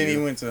CW. And then he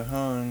went to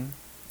Hung.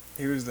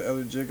 He was the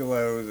other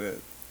gigolo that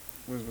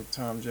was with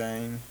Tom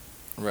Jane.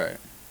 right,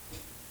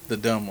 the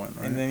dumb one.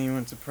 Right? And then he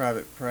went to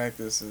Private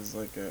Practice as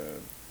like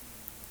an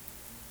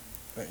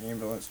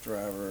ambulance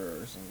driver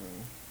or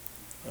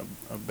something.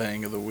 a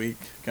bang of the week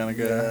kind of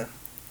guy. Yeah.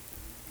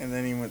 And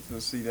then he went to the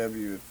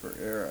CW for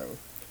Arrow.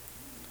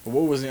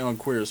 What was he on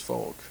Queer as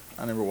Folk?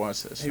 I never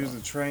watched that show. He was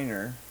the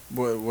trainer.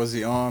 What was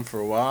he on for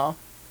a while?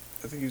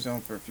 I think he was on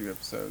for a few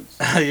episodes.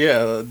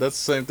 Yeah, that's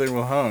the same thing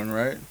with Hung,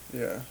 right?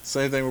 Yeah.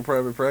 Same thing with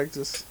Private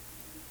Practice.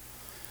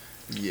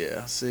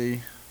 Yeah, see,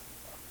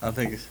 I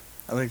think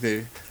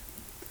they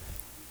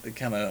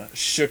kind of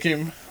shook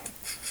him,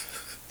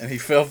 and he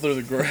fell through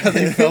the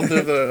he fell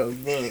through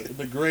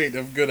the grate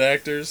of good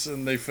actors,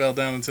 and they fell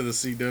down into the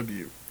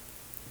CW.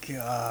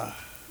 God.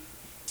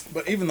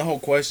 But even the whole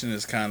question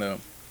is kind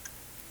of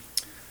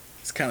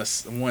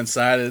one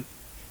sided,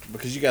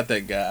 because you got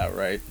that guy,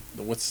 right?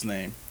 What's his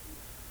name?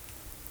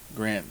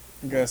 Grant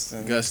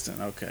Gustin. Gustin.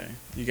 Okay,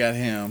 you got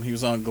him. He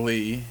was on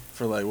Glee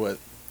for like what?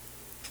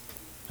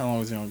 How long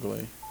was he on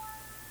Glee?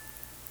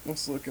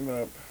 Let's look him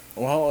up.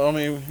 Well, I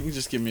mean, you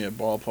just give me a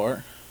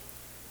ballpark.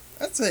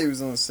 I'd say he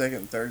was on the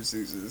second, third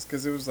seasons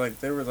because it was like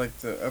they were like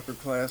the upper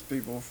class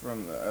people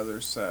from the other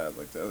side,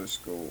 like the other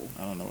school.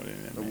 I don't know what any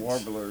of that The means.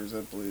 Warblers,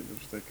 I believe, is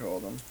what they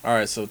called them. All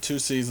right, so 2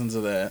 seasons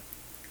of that,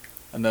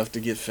 enough to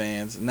get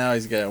fans. Now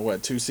he's got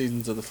what? 2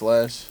 seasons of The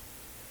Flash.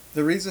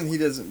 The reason he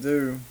doesn't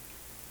do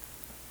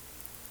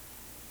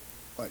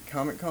like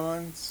Comic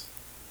Cons,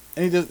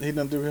 And he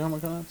doesn't do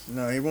Comic Cons.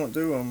 no, he won't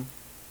do them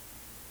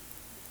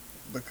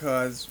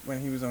because when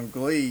he was on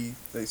Glee,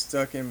 they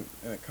stuck him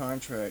in a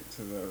contract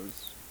to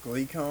those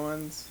Glee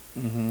Cons.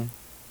 Mm-hmm.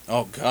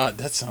 Oh God,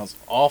 that sounds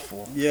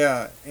awful.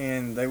 Yeah,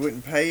 and they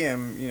wouldn't pay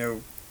him,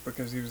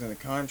 because he was in a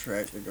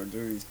contract to go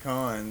do these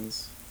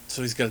cons.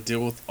 So he's got to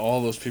deal with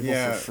all those people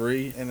Yeah. for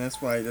free. And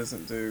that's why he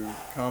doesn't do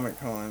Comic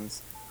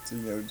Cons to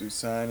do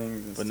signings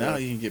and But stuff. now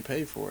he can get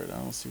paid for it. I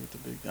don't see what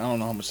I don't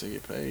know how much they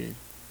get paid.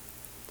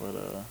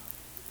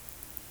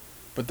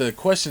 But the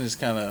question is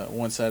kind of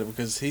one-sided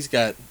because he's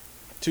got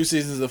 2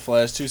 seasons of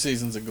Flash, 2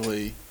 seasons of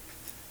Glee,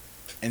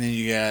 and then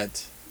you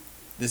got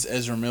this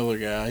Ezra Miller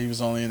guy. He was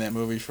only in that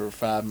movie for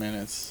 5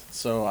 minutes,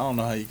 so I don't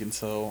know how you can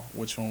tell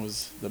which one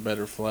was the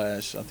better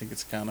Flash. I think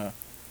it's kind of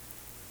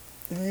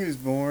He was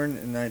born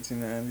in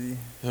 1990.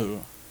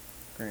 who.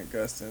 Grant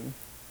Gustin.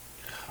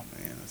 Oh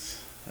man,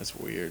 that's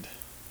weird.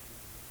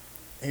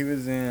 He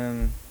was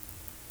in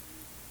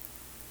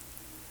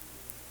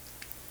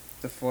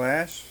The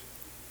Flash,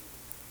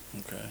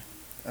 Okay,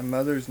 A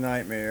Mother's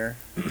Nightmare,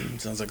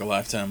 sounds like a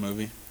Lifetime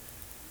movie.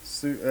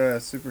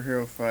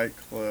 Superhero Fight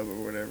Club or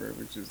whatever,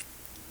 which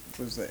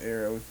was the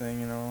Arrow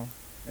thing and all,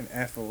 and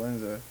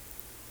Affluenza.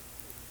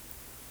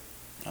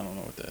 I don't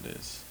know what that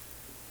is.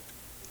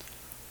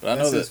 But I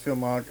That's know his that.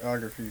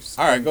 filmography.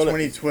 All right, from go to-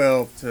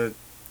 2012 to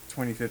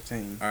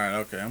 2015. All right,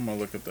 okay, I'm gonna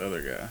look at the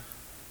other guy.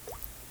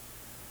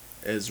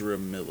 Ezra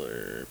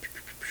Miller.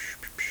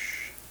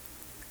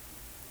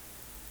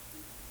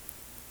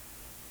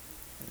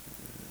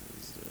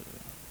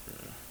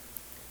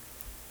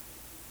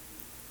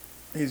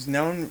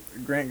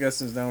 Grant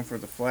Gustin's known for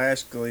The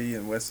Flash, Glee,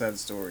 and West Side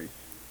Story.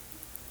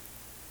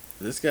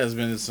 This guy's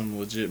been in some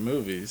legit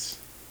movies.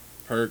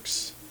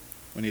 Perks.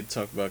 We need to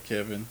talk about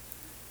Kevin.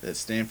 That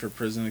Stanford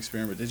Prison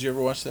Experiment. Did you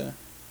ever watch that?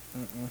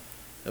 Mm-mm.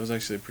 That was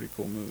actually a pretty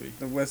cool movie.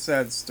 The West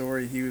Side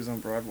Story, he was on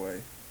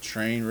Broadway.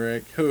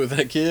 Trainwreck. Who,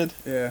 that kid?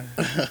 Yeah.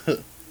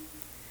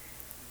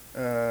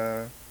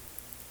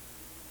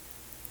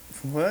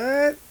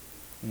 What?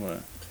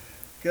 What?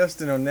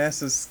 Gustin on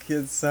NASA's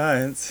Kids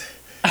Science.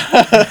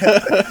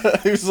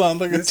 He was on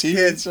like a This TV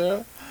kid-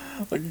 show?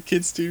 Like a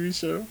kid's TV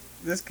show?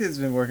 This kid's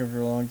been working for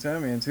a long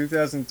time, man.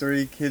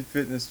 2003, Kid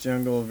Fitness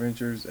Jungle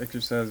Adventures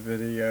Exercise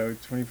Video.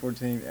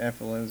 2014,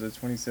 Affluenza.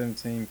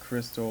 2017,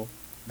 Crystal.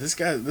 This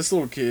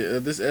little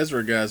kid, this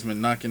Ezra guy's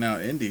been knocking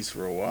out indies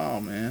for a while,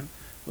 man.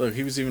 Look,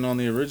 he was even on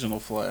the original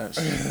Flash.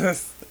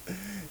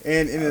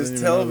 And in I his didn't even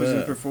know television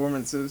that.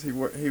 performances, he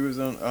was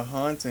on A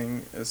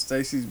Haunting as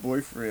Stacy's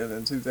boyfriend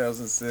in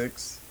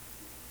 2006.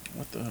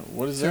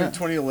 What is that?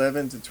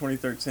 2011 to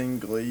 2013,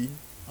 Glee.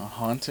 A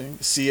Haunting?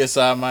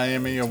 CSI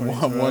Miami, a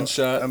 2012, one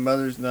shot. A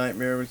Mother's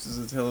Nightmare, which is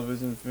a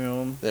television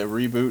film. That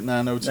reboot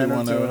 90210.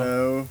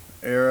 90210,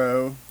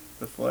 Arrow,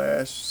 The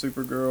Flash,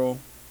 Supergirl,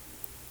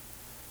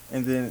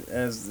 and then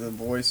as the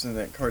voice in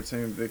that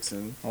cartoon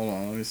Vixen. Hold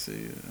on, let me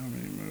see how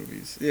many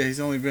movies. Yeah, he's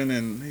only been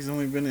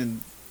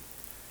in.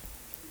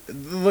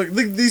 Look,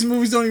 these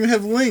movies don't even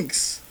have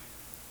links.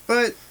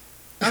 But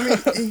I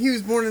mean, he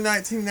was born in They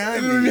don't even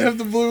 1990. have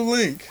the blue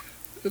link.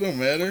 It don't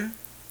matter.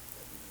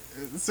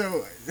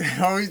 So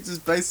are we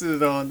just basing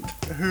it on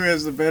who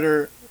has the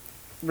better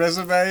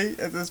resume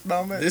at this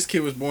moment? This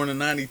kid was born in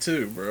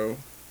 '92, bro.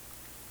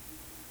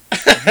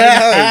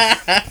 knows?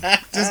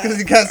 Just because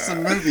he got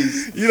some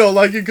movies. You don't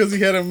like it because he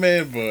had a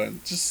man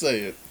bun. Just say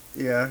it.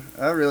 Yeah,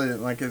 I really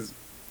didn't like his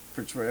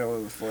portrayal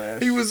of the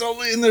Flash. He was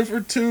only in there for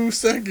 2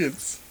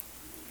 seconds.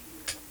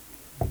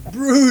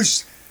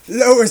 Bruce.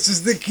 Lois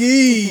is the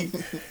key.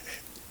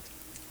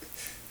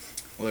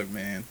 Look,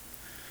 man.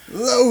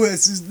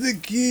 Lois is the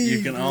key.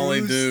 You can only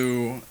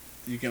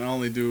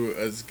Bruce. do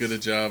as good a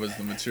job as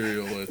the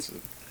material lets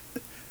it.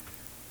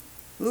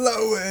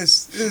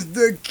 Lois is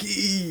the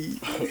key.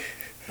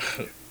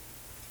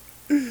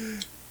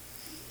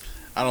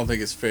 I don't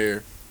think it's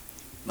fair.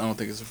 I don't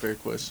think it's a fair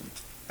question.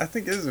 I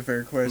think it is a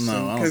fair question. No, I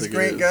don't Because think it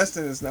Grant is.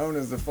 Gustin is known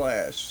as the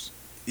Flash.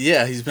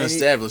 Yeah, he's been And he-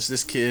 established.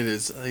 This kid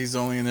he's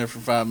only in there for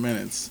 5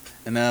 minutes.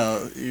 And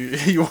now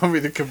you want me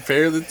to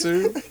compare the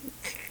two?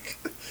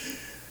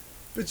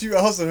 But you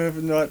also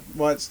have not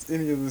watched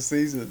any of the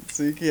seasons,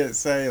 so you can't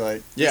say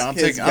like. Yeah,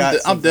 this kid's got I'm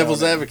something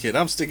devil's on him. advocate.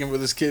 I'm sticking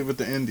with this kid with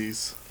the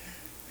indies.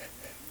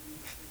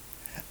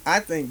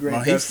 I think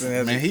Grant No,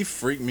 Gustin has. he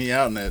freaked me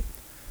out in that.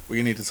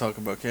 We need to talk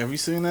about. Have you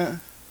seen that?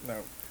 No.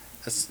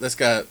 That's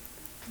got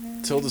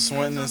Tilda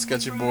Swinton. It's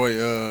got your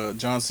boy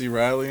John C.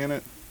 Reilly in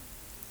it.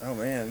 Oh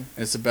man.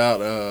 It's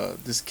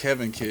about this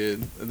Kevin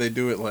kid. They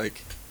do it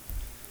like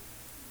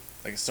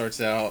Like it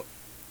starts out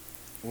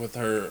with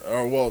her,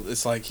 or well,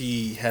 it's like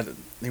he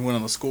went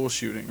on a school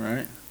shooting,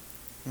 right?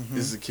 Mhm.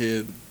 This is the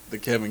kid, the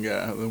Kevin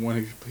guy, the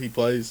one he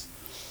plays,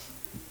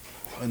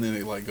 and then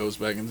it like goes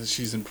back into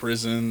she's in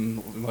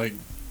prison, like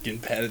getting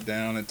patted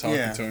down and talking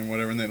Yeah. to him,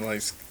 whatever, and then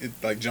like it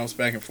like jumps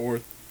back and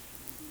forth.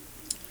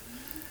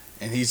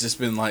 And he's just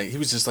been like, he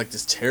was just like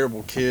this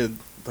terrible kid,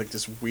 like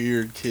this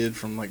weird kid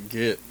from like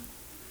Get.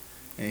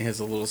 And he has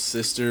a little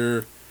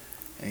sister,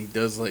 and he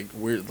does like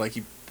weird, like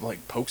he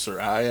like pokes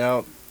her eye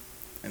out.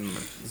 And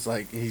it's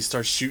like he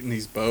starts shooting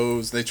these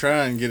bows. They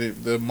try and get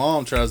it, the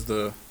mom tries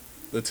to,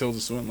 the Tilda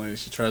Swinton lady,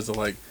 she tries to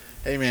like,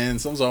 hey man,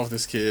 something's off with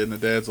this kid. And the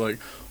dad's like,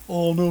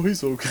 oh no,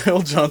 he's okay.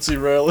 Oh, John C.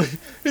 Reilly,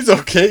 he's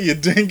okay, you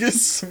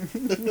dingus.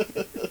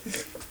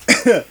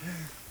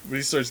 But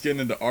he starts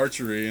getting into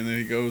archery, and then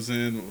he goes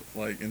in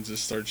like and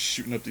just starts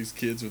shooting up these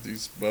kids with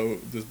this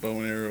bow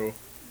and arrow.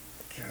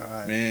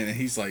 God. Man, and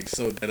he's like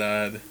so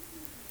dead-eyed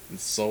and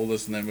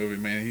soulless in that movie.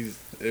 Man,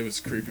 it was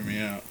creeping me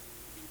out.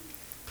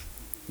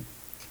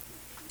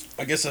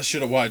 I guess I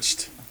should have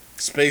watched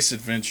Space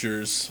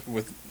Adventures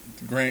with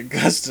Grant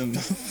Gustin.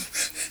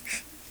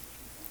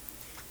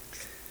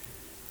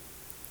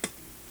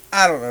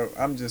 I don't know.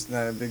 I'm just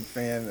not a big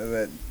fan of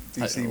that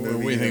DC movie.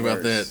 What do you think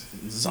about that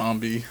universe.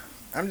 zombie?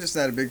 I'm just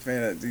not a big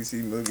fan of that DC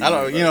movie. I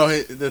don't. You know,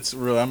 universe. that's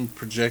real. I'm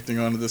projecting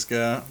onto this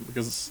guy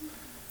because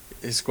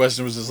his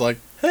question was just like,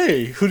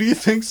 "Hey, who do you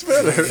think's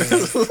better?"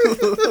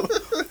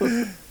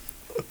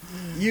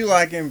 You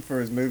like him for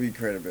his movie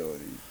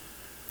credibility.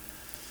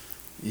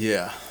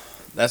 Yeah,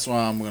 that's why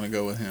I'm gonna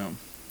go with him.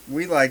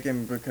 We like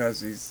him because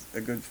he's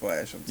a good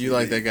Flash on TV. You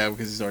like that guy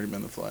because he's already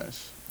been the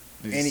Flash.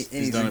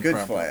 He's done a it good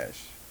properly.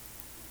 Flash.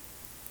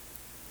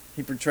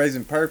 He portrays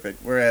him perfect,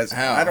 whereas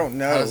How? I don't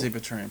know How does he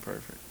portray him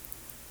perfect?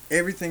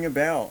 everything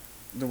about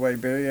the way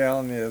Barry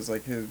Allen is,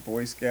 like his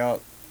Boy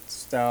Scout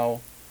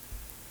style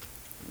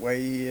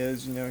way he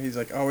is. You know, he's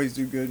like always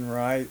do good and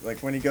right. Like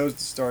when he goes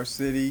to Star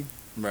City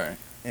Right.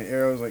 and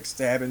Arrow's like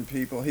stabbing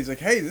people, he's like,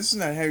 "Hey, this is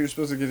not how you're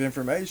supposed to get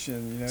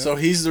information." You know. So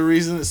he's the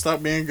reason it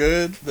stopped being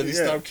good? That he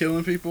Yeah. stopped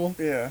killing people?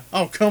 yeah.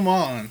 Oh, come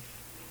on.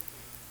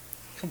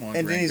 Come on, And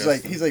then Grant he's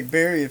Gustin. like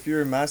Barry, if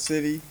you're in my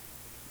city,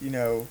 you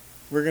know,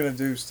 we're gonna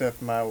do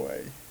stuff my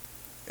way.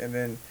 And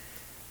then,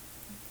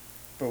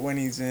 but when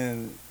he's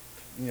in,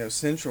 you know,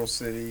 Central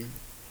City,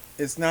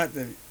 it's not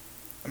that.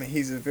 I mean,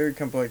 he's a very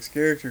complex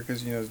character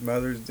because you know his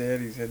mother's dead.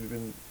 He's had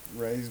been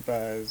raised by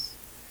his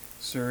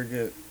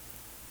surrogate,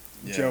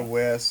 Yeah. Joe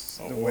West.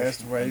 A The orphan-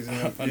 West raising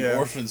him. An Yeah.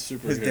 orphan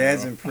superhero. His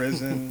dad's in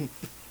prison.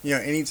 You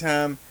know,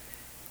 anytime.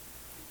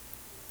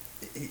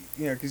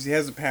 You know, because he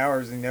has the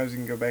powers and he knows he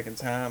can go back in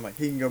time. Like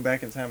he can go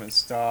back in time and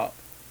stop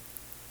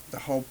the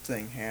whole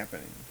thing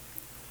happening.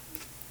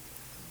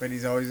 But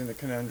he's always in the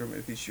conundrum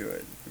if he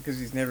should, because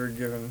he's never,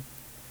 you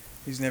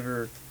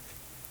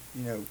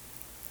know,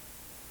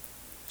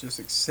 just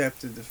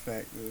accepted the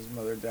fact that his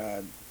mother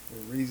died for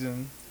a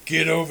reason.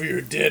 Get over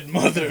your dead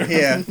mother.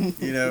 Yeah,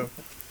 you know.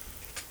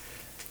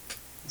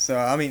 So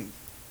I mean,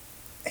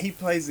 he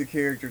plays the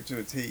character to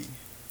a T,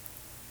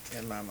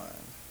 in my mind.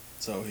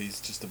 So he's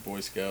just a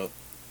Boy Scout.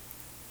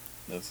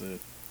 That's it.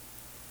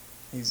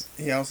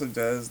 He also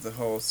does the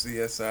whole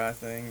CSI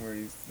thing where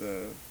he's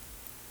the.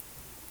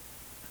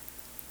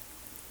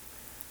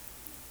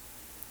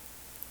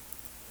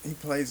 He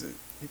plays it.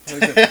 He plays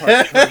that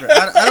part perfect.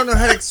 I don't know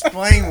how to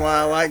explain why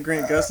I like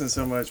Grant Gustin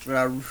so much, but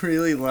I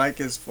really like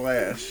his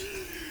Flash.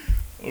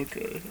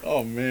 Okay.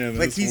 Oh man, Like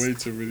that's he's- way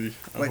too many.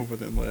 I like- hope I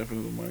didn't laugh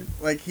into the mic.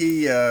 Like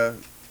he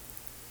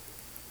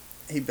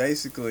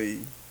basically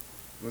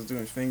was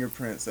doing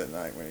fingerprints that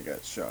night when he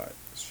got shot.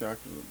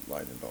 Shocked with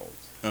lightning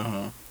bolts.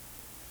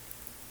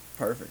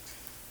 Perfect.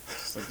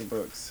 Just like the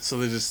books. So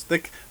they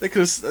could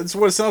have. That's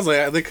what it sounds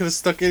like. They could have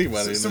stuck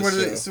anybody So in what,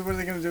 this show. what are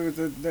they gonna do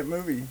with that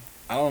movie?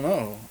 I don't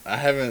know. I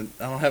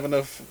don't have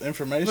enough Look,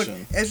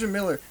 information. Ezra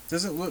Miller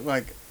doesn't look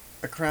like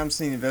a crime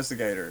scene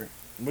investigator.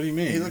 What do you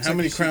he mean? looks How like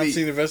many he should crime be-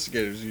 scene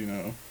investigators do you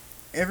know?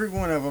 Every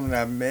one of them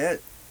that I've met,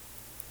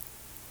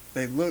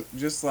 they look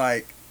just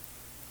like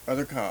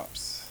other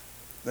cops.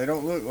 They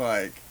don't look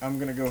like I'm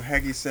gonna go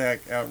hacky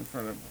sack out in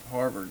front of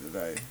Harvard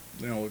today.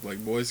 They don't look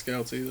like Boy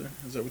Scouts either.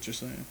 Is that what you're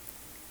saying?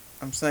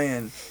 I'm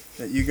saying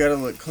that you gotta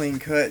look clean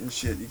cut and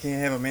shit. You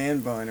can't have a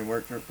man bun and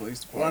work for a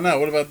police Why department. not?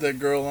 What about that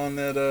girl on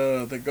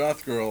the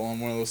goth girl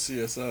on one of those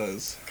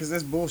CSIs? Because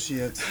that's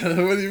bullshit.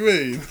 What do you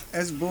mean?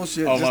 That's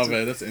bullshit. Oh, my just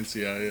bad. That's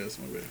NCIS.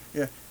 My bad.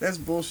 Yeah, that's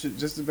bullshit.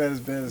 Just about as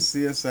bad as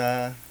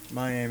CSI,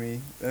 Miami.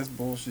 That's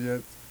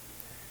bullshit.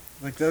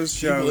 Like those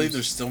Do you shows. believe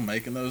they're still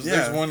making those? Yeah.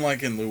 There's one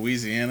like in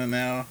Louisiana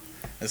now.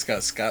 It's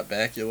got Scott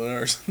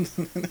Bakula or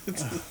something.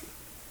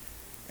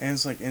 And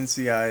it's like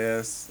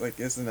NCIS. Like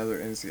it's another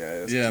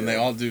NCIS. Yeah, and they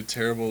show. all do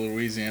terrible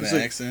Louisiana It's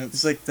like- accents.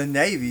 It's like the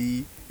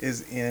Navy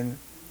is in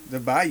the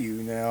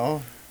Bayou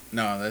now.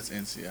 No, that's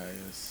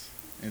NCIS.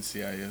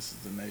 NCIS is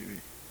the Navy.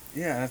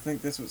 Yeah, I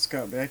think that's what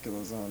Scott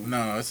Bakula's on.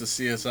 No, it's a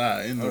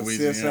CSI in Oh,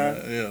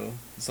 Louisiana. Yeah,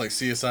 it's like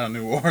CSI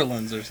New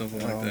Orleans or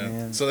something like Oh, that.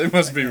 man. So they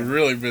must be I can't-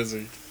 really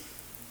busy.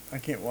 I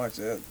can't watch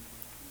that.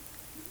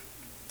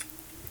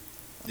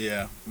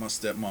 Yeah, my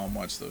stepmom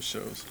watched those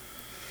shows.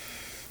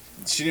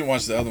 She didn't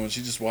watch the other one.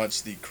 She just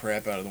watched the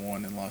crap out of the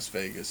one in Las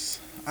Vegas.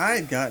 I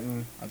had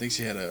gotten, I think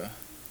she had a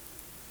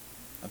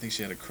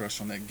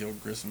crush on that Gil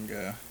Grissom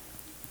guy.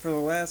 for the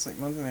last like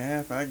month and a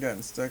half, I had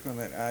gotten stuck on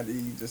that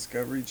ID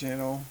Discovery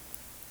Channel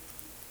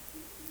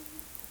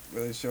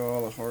where they show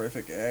all the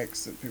horrific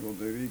acts that people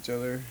do to each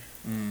other,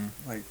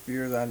 like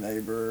Fear Thy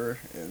Neighbor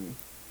and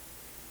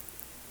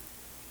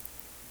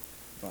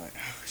like,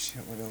 oh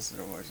shit, what else did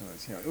I watch on that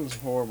channel? It was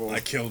horrible. I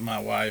killed my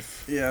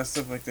wife. Yeah,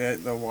 stuff like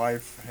that. The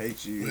wife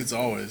hates you. It's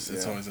always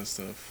that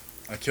stuff.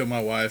 I killed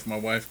my wife. My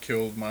wife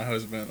killed my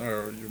husband,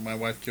 or my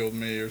wife killed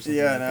me, or something.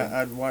 Yeah, like and that.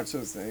 I'd watch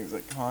those things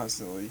like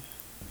constantly.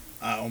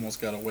 I almost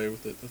got away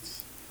with it.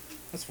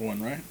 That's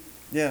one, right?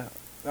 Yeah,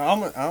 I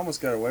almost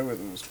got away with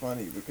it. It was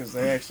funny because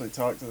they actually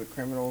talked to the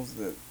criminals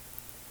that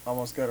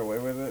almost got away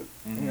with it,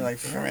 and you're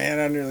like, man,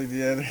 I nearly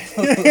did.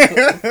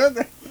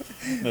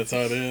 That's how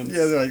it ends.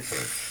 Yeah, they're like,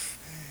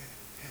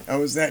 I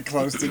was that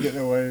close to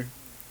getting away.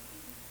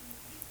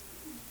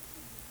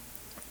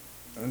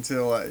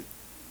 Until, like,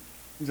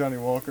 Johnny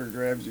Walker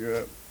grabs you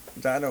up.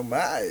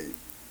 Dynamite!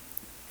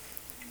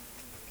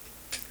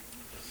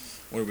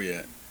 Where are we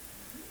at?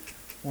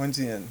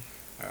 110.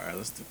 Alright,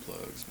 let's do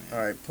plugs, man.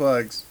 Alright,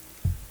 plugs.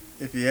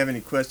 If you have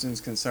any questions,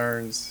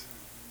 concerns,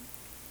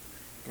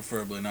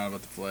 Preferably not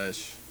about the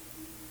Flash.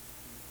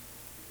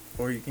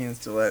 or you can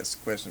still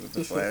ask questions with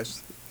the Flash,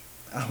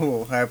 I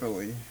will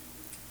happily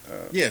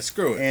Yeah,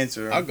 screw it.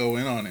 answer 'em. I'll go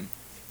in on him.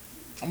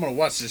 I'm gonna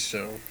watch this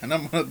show, and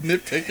I'm gonna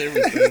nitpick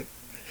everything.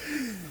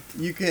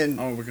 You can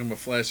I'm gonna become a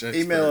Flash expert.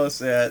 email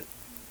us at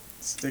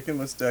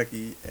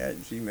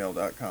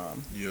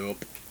stickingwithstucky@gmail.com.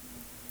 Yup.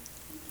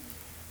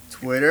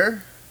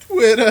 Twitter.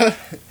 Twitter.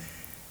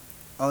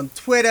 On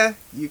Twitter,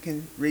 you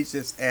can reach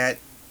us at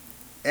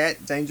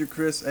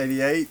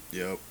DangerChris88,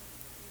 Yup.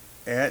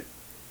 at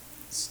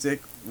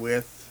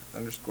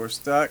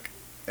StickWith_stuck,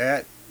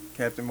 at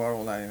Captain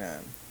Marvel 99.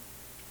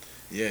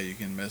 Yeah, you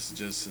can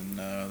message us, and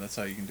that's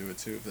how you can do it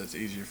too, if that's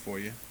easier for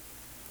you.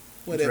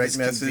 Direct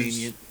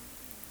message.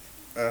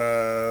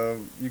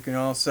 You can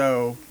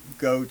also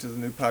go to the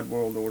New Pod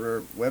World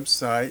Order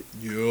website,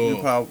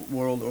 Yup.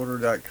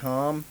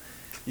 newpodworldorder.com.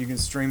 You can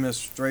stream us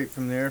straight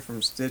from there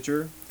from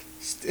Stitcher,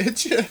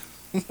 Stitcher.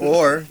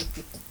 or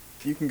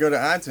you can go to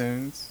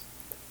iTunes,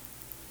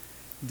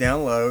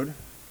 download,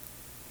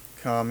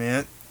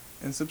 comment,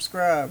 and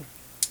subscribe.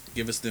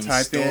 Give us them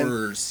Type in.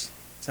 stars.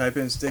 Type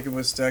in Sticking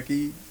with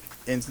Stucky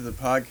into the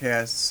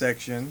podcast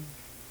section.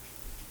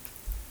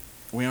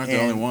 We aren't the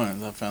And- only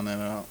ones. I found that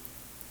out.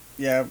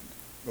 Yeah,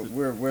 but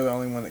we're the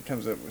only one that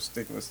comes up with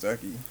Sticking with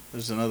Stucky.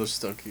 There's another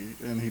Stucky,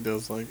 and he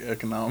does like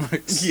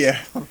economics. Yeah.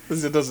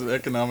 He does an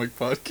economic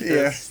podcast.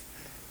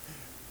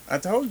 Yeah. I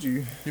told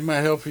you. He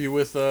might help you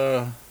with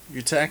your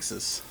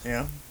taxes.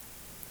 Yeah.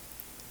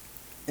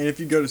 And if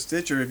you go to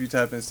Stitcher, if you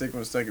type in Sticking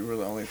with Stucky, we're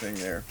the only thing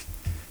there.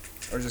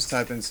 Or just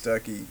type in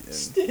Stucky. And,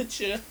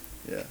 Stitcher.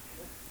 yeah.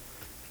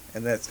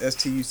 And that's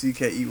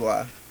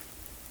STUCKEY.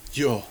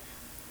 Yo.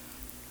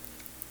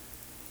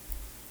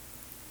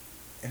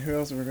 And who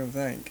else are we going to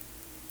thank?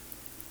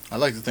 I'd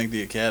like to thank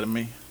the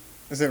Academy.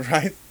 Is that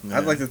right? Yeah.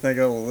 I'd like to thank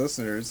all the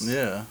listeners.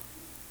 Yeah.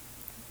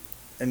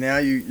 And now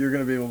you're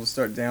going to be able to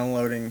start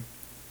downloading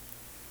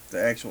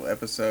the actual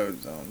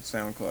episodes on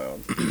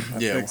SoundCloud. I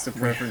Yeah, fixed the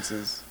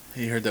preferences.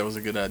 He heard that was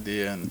a good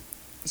idea, and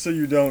So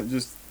you don't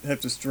just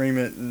have to stream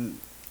it and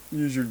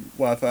use your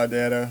Wi-Fi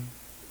data.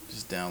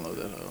 just download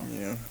that hoe. You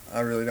know, I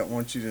really don't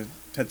want you to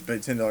have to pay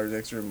 $10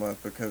 extra a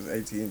month because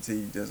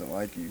AT&T doesn't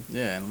like you.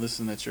 Yeah, and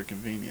listen at your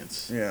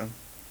convenience. Yeah.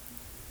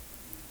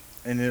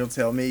 And it'll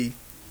tell me,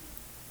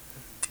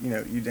 you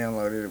know, you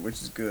downloaded it,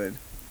 which is good.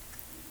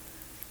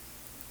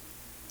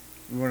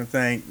 We want to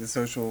thank the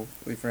Socially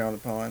Frowned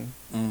Upon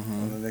Mm-hmm.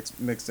 on the next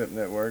Mixed Up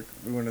Network.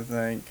 We want to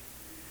thank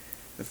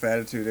the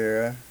Fatitude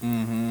Era.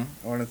 Mm-hmm.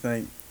 I want to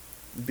thank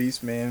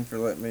Beastman for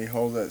letting me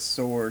hold that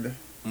sword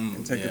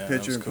and take a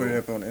picture and put it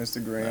up on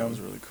Instagram. That was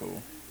really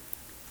cool.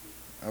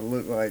 I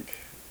look like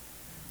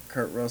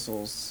Kurt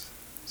Russell's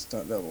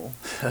stunt double.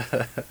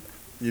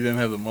 You didn't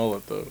have the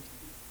mullet, though.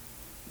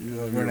 You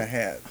I was wearing a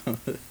hat.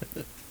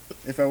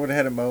 If I would have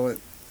had a mullet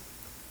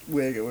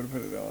wig, I would have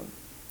put it on.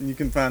 And you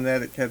can find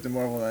that at Captain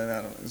Marvel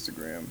 99 on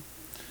Instagram.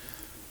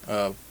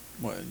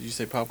 What, did you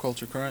say Pop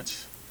Culture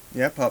Crunch?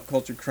 Yeah, Pop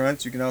Culture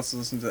Crunch. You can also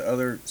listen to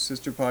other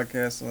sister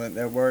podcasts on that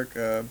network.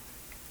 The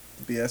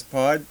BS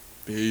Pod,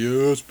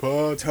 BS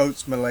Pod.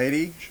 Totes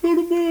Milady. Shut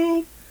him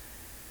out.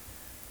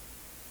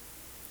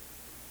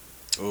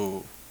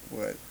 Oh,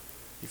 What?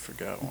 you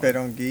forgot one. Bet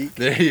on Geek.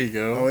 There you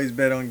go. Always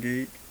Bet on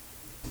Geek.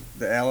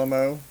 The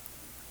Alamo.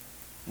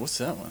 What's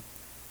that one?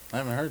 I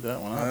haven't heard that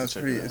one. I'll have That's to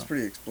check pretty. it It's out.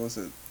 pretty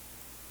explicit.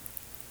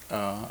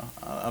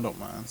 I don't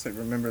mind. It's like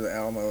Remember the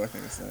Alamo. I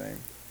think it's the name.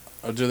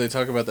 Oh, do they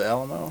talk about the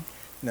Alamo?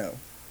 No,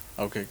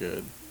 Okay,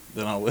 good.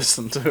 Then I'll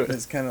listen to but it.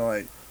 it's kind of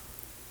like.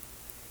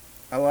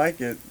 I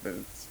like it, but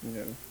it's, you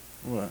know,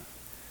 What?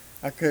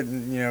 I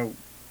couldn't, you know,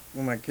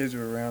 when my kids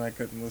were around, I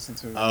couldn't listen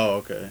to it. Oh,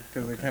 okay.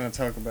 Because they kind of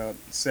talk about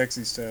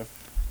sexy stuff.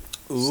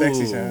 Ooh.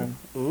 Sexy time.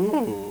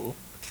 Ooh.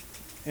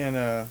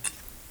 And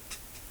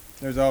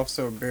there's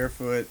also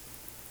Barefoot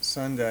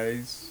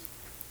Sundays.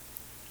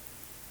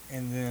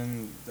 And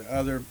then the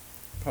other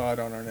pod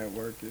on our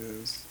network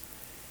is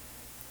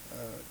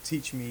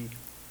Teach Me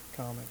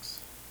Comics.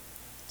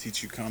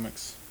 Teach you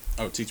comics.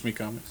 Oh, teach me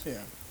comics.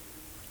 Yeah.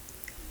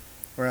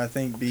 Where I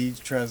think B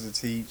tries to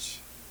teach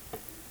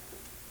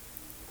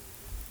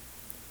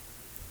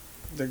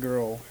the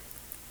girl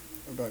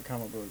about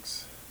comic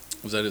books.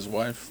 Was that his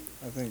wife?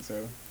 I think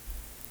so.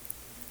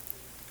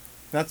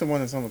 Not the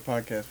one that's on the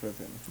podcast with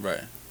him.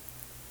 Right.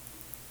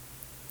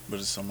 But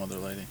it's some other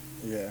lady.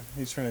 Yeah,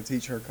 he's trying to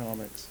teach her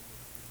comics.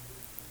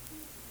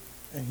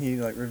 And he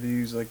like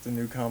reviews like the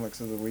new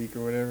comics of the week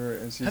or whatever.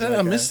 And she's How did like,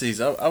 I miss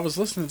these? I was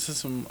listening to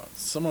some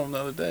of them the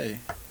other day.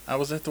 I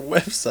was at the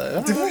website.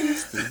 How did I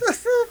miss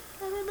these?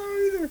 I don't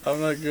know either.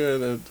 I'm not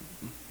good at,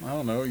 I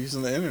don't know,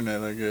 using the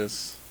internet, I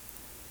guess.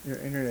 Your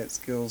internet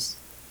skills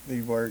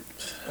need work,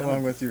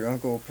 along with your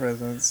uncle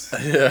presence.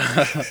 Yeah.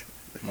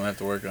 I'm gonna have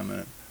to work on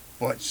that.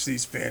 Watch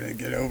C-SPAN and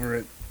get over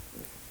it.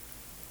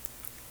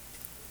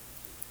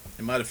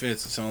 In my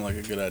defense, it sounded like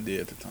a good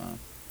idea at the time.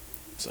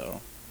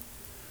 So,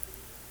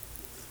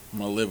 I'm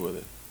gonna live with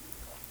it.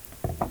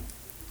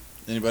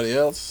 Anybody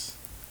else?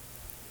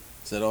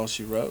 Is that all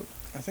she wrote?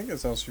 I think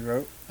that's all she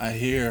wrote. I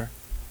hear,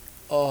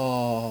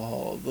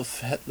 oh, the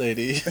fat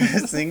lady.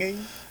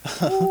 Singing.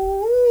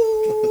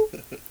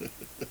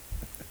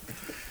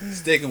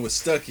 Sticking with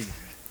Stucky.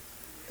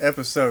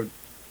 Episode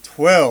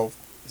 12.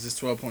 Is this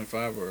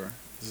 12.5 or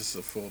is this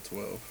a full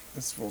 12?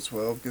 It's full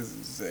 12 because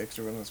it's the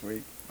extra one this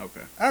week.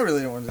 Okay. I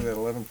really don't want to do that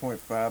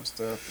 11.5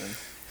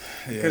 stuff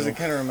because it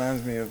kind of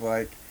reminds me of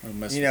like,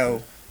 you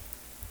know,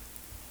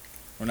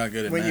 we're not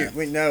good at when math.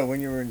 when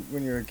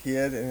you're a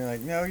kid and you're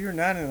like, no, you're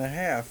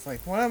 9.5.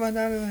 Like, why am I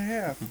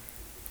 9.5?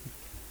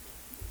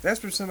 That's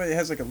for somebody that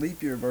has like a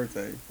leap year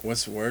birthday.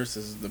 What's worse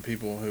is the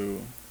people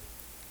who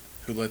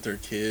let their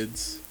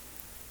kids.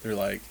 They're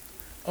like,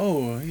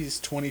 oh, he's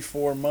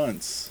 24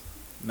 months.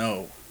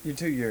 No. You're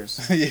 2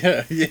 years.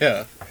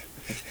 yeah.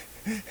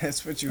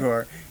 That's what you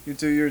are. You're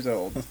 2 years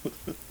old.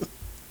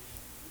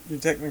 You're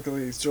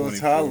technically still a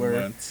 24 toddler,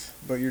 months.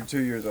 but you're 2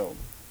 years old.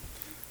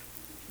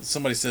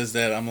 Somebody says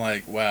that, I'm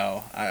like,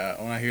 wow.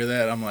 When I hear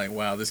that, I'm like,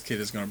 wow, this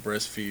kid is going to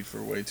breastfeed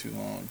for way too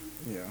long.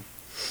 Yeah.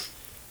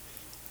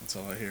 That's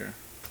all I hear.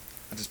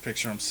 I just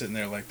picture him sitting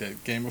there like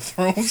that Game of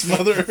Thrones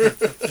mother.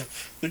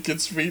 The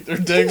kid's feet are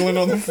dangling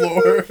on the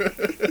floor.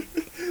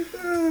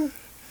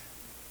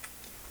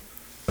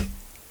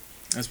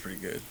 That's pretty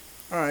good.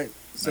 All right.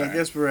 So All I right.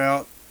 guess we're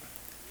out.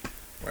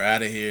 We're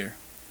out of here.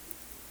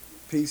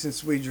 Peace and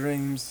sweet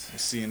dreams. We'll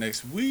see you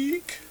next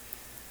week.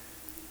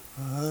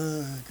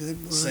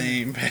 Good boy.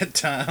 Same bad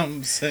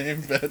time,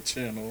 same bad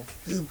channel.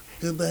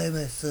 Goodbye,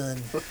 my son.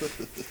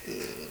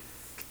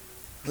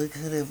 What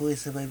kind of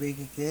voice am I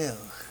making now?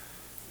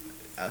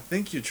 I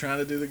think you're trying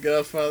to do The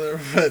Godfather,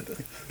 but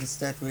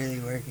It's not really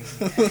working.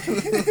 no.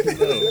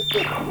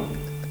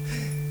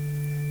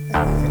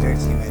 I don't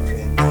see my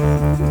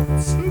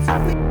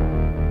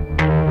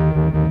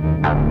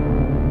friend.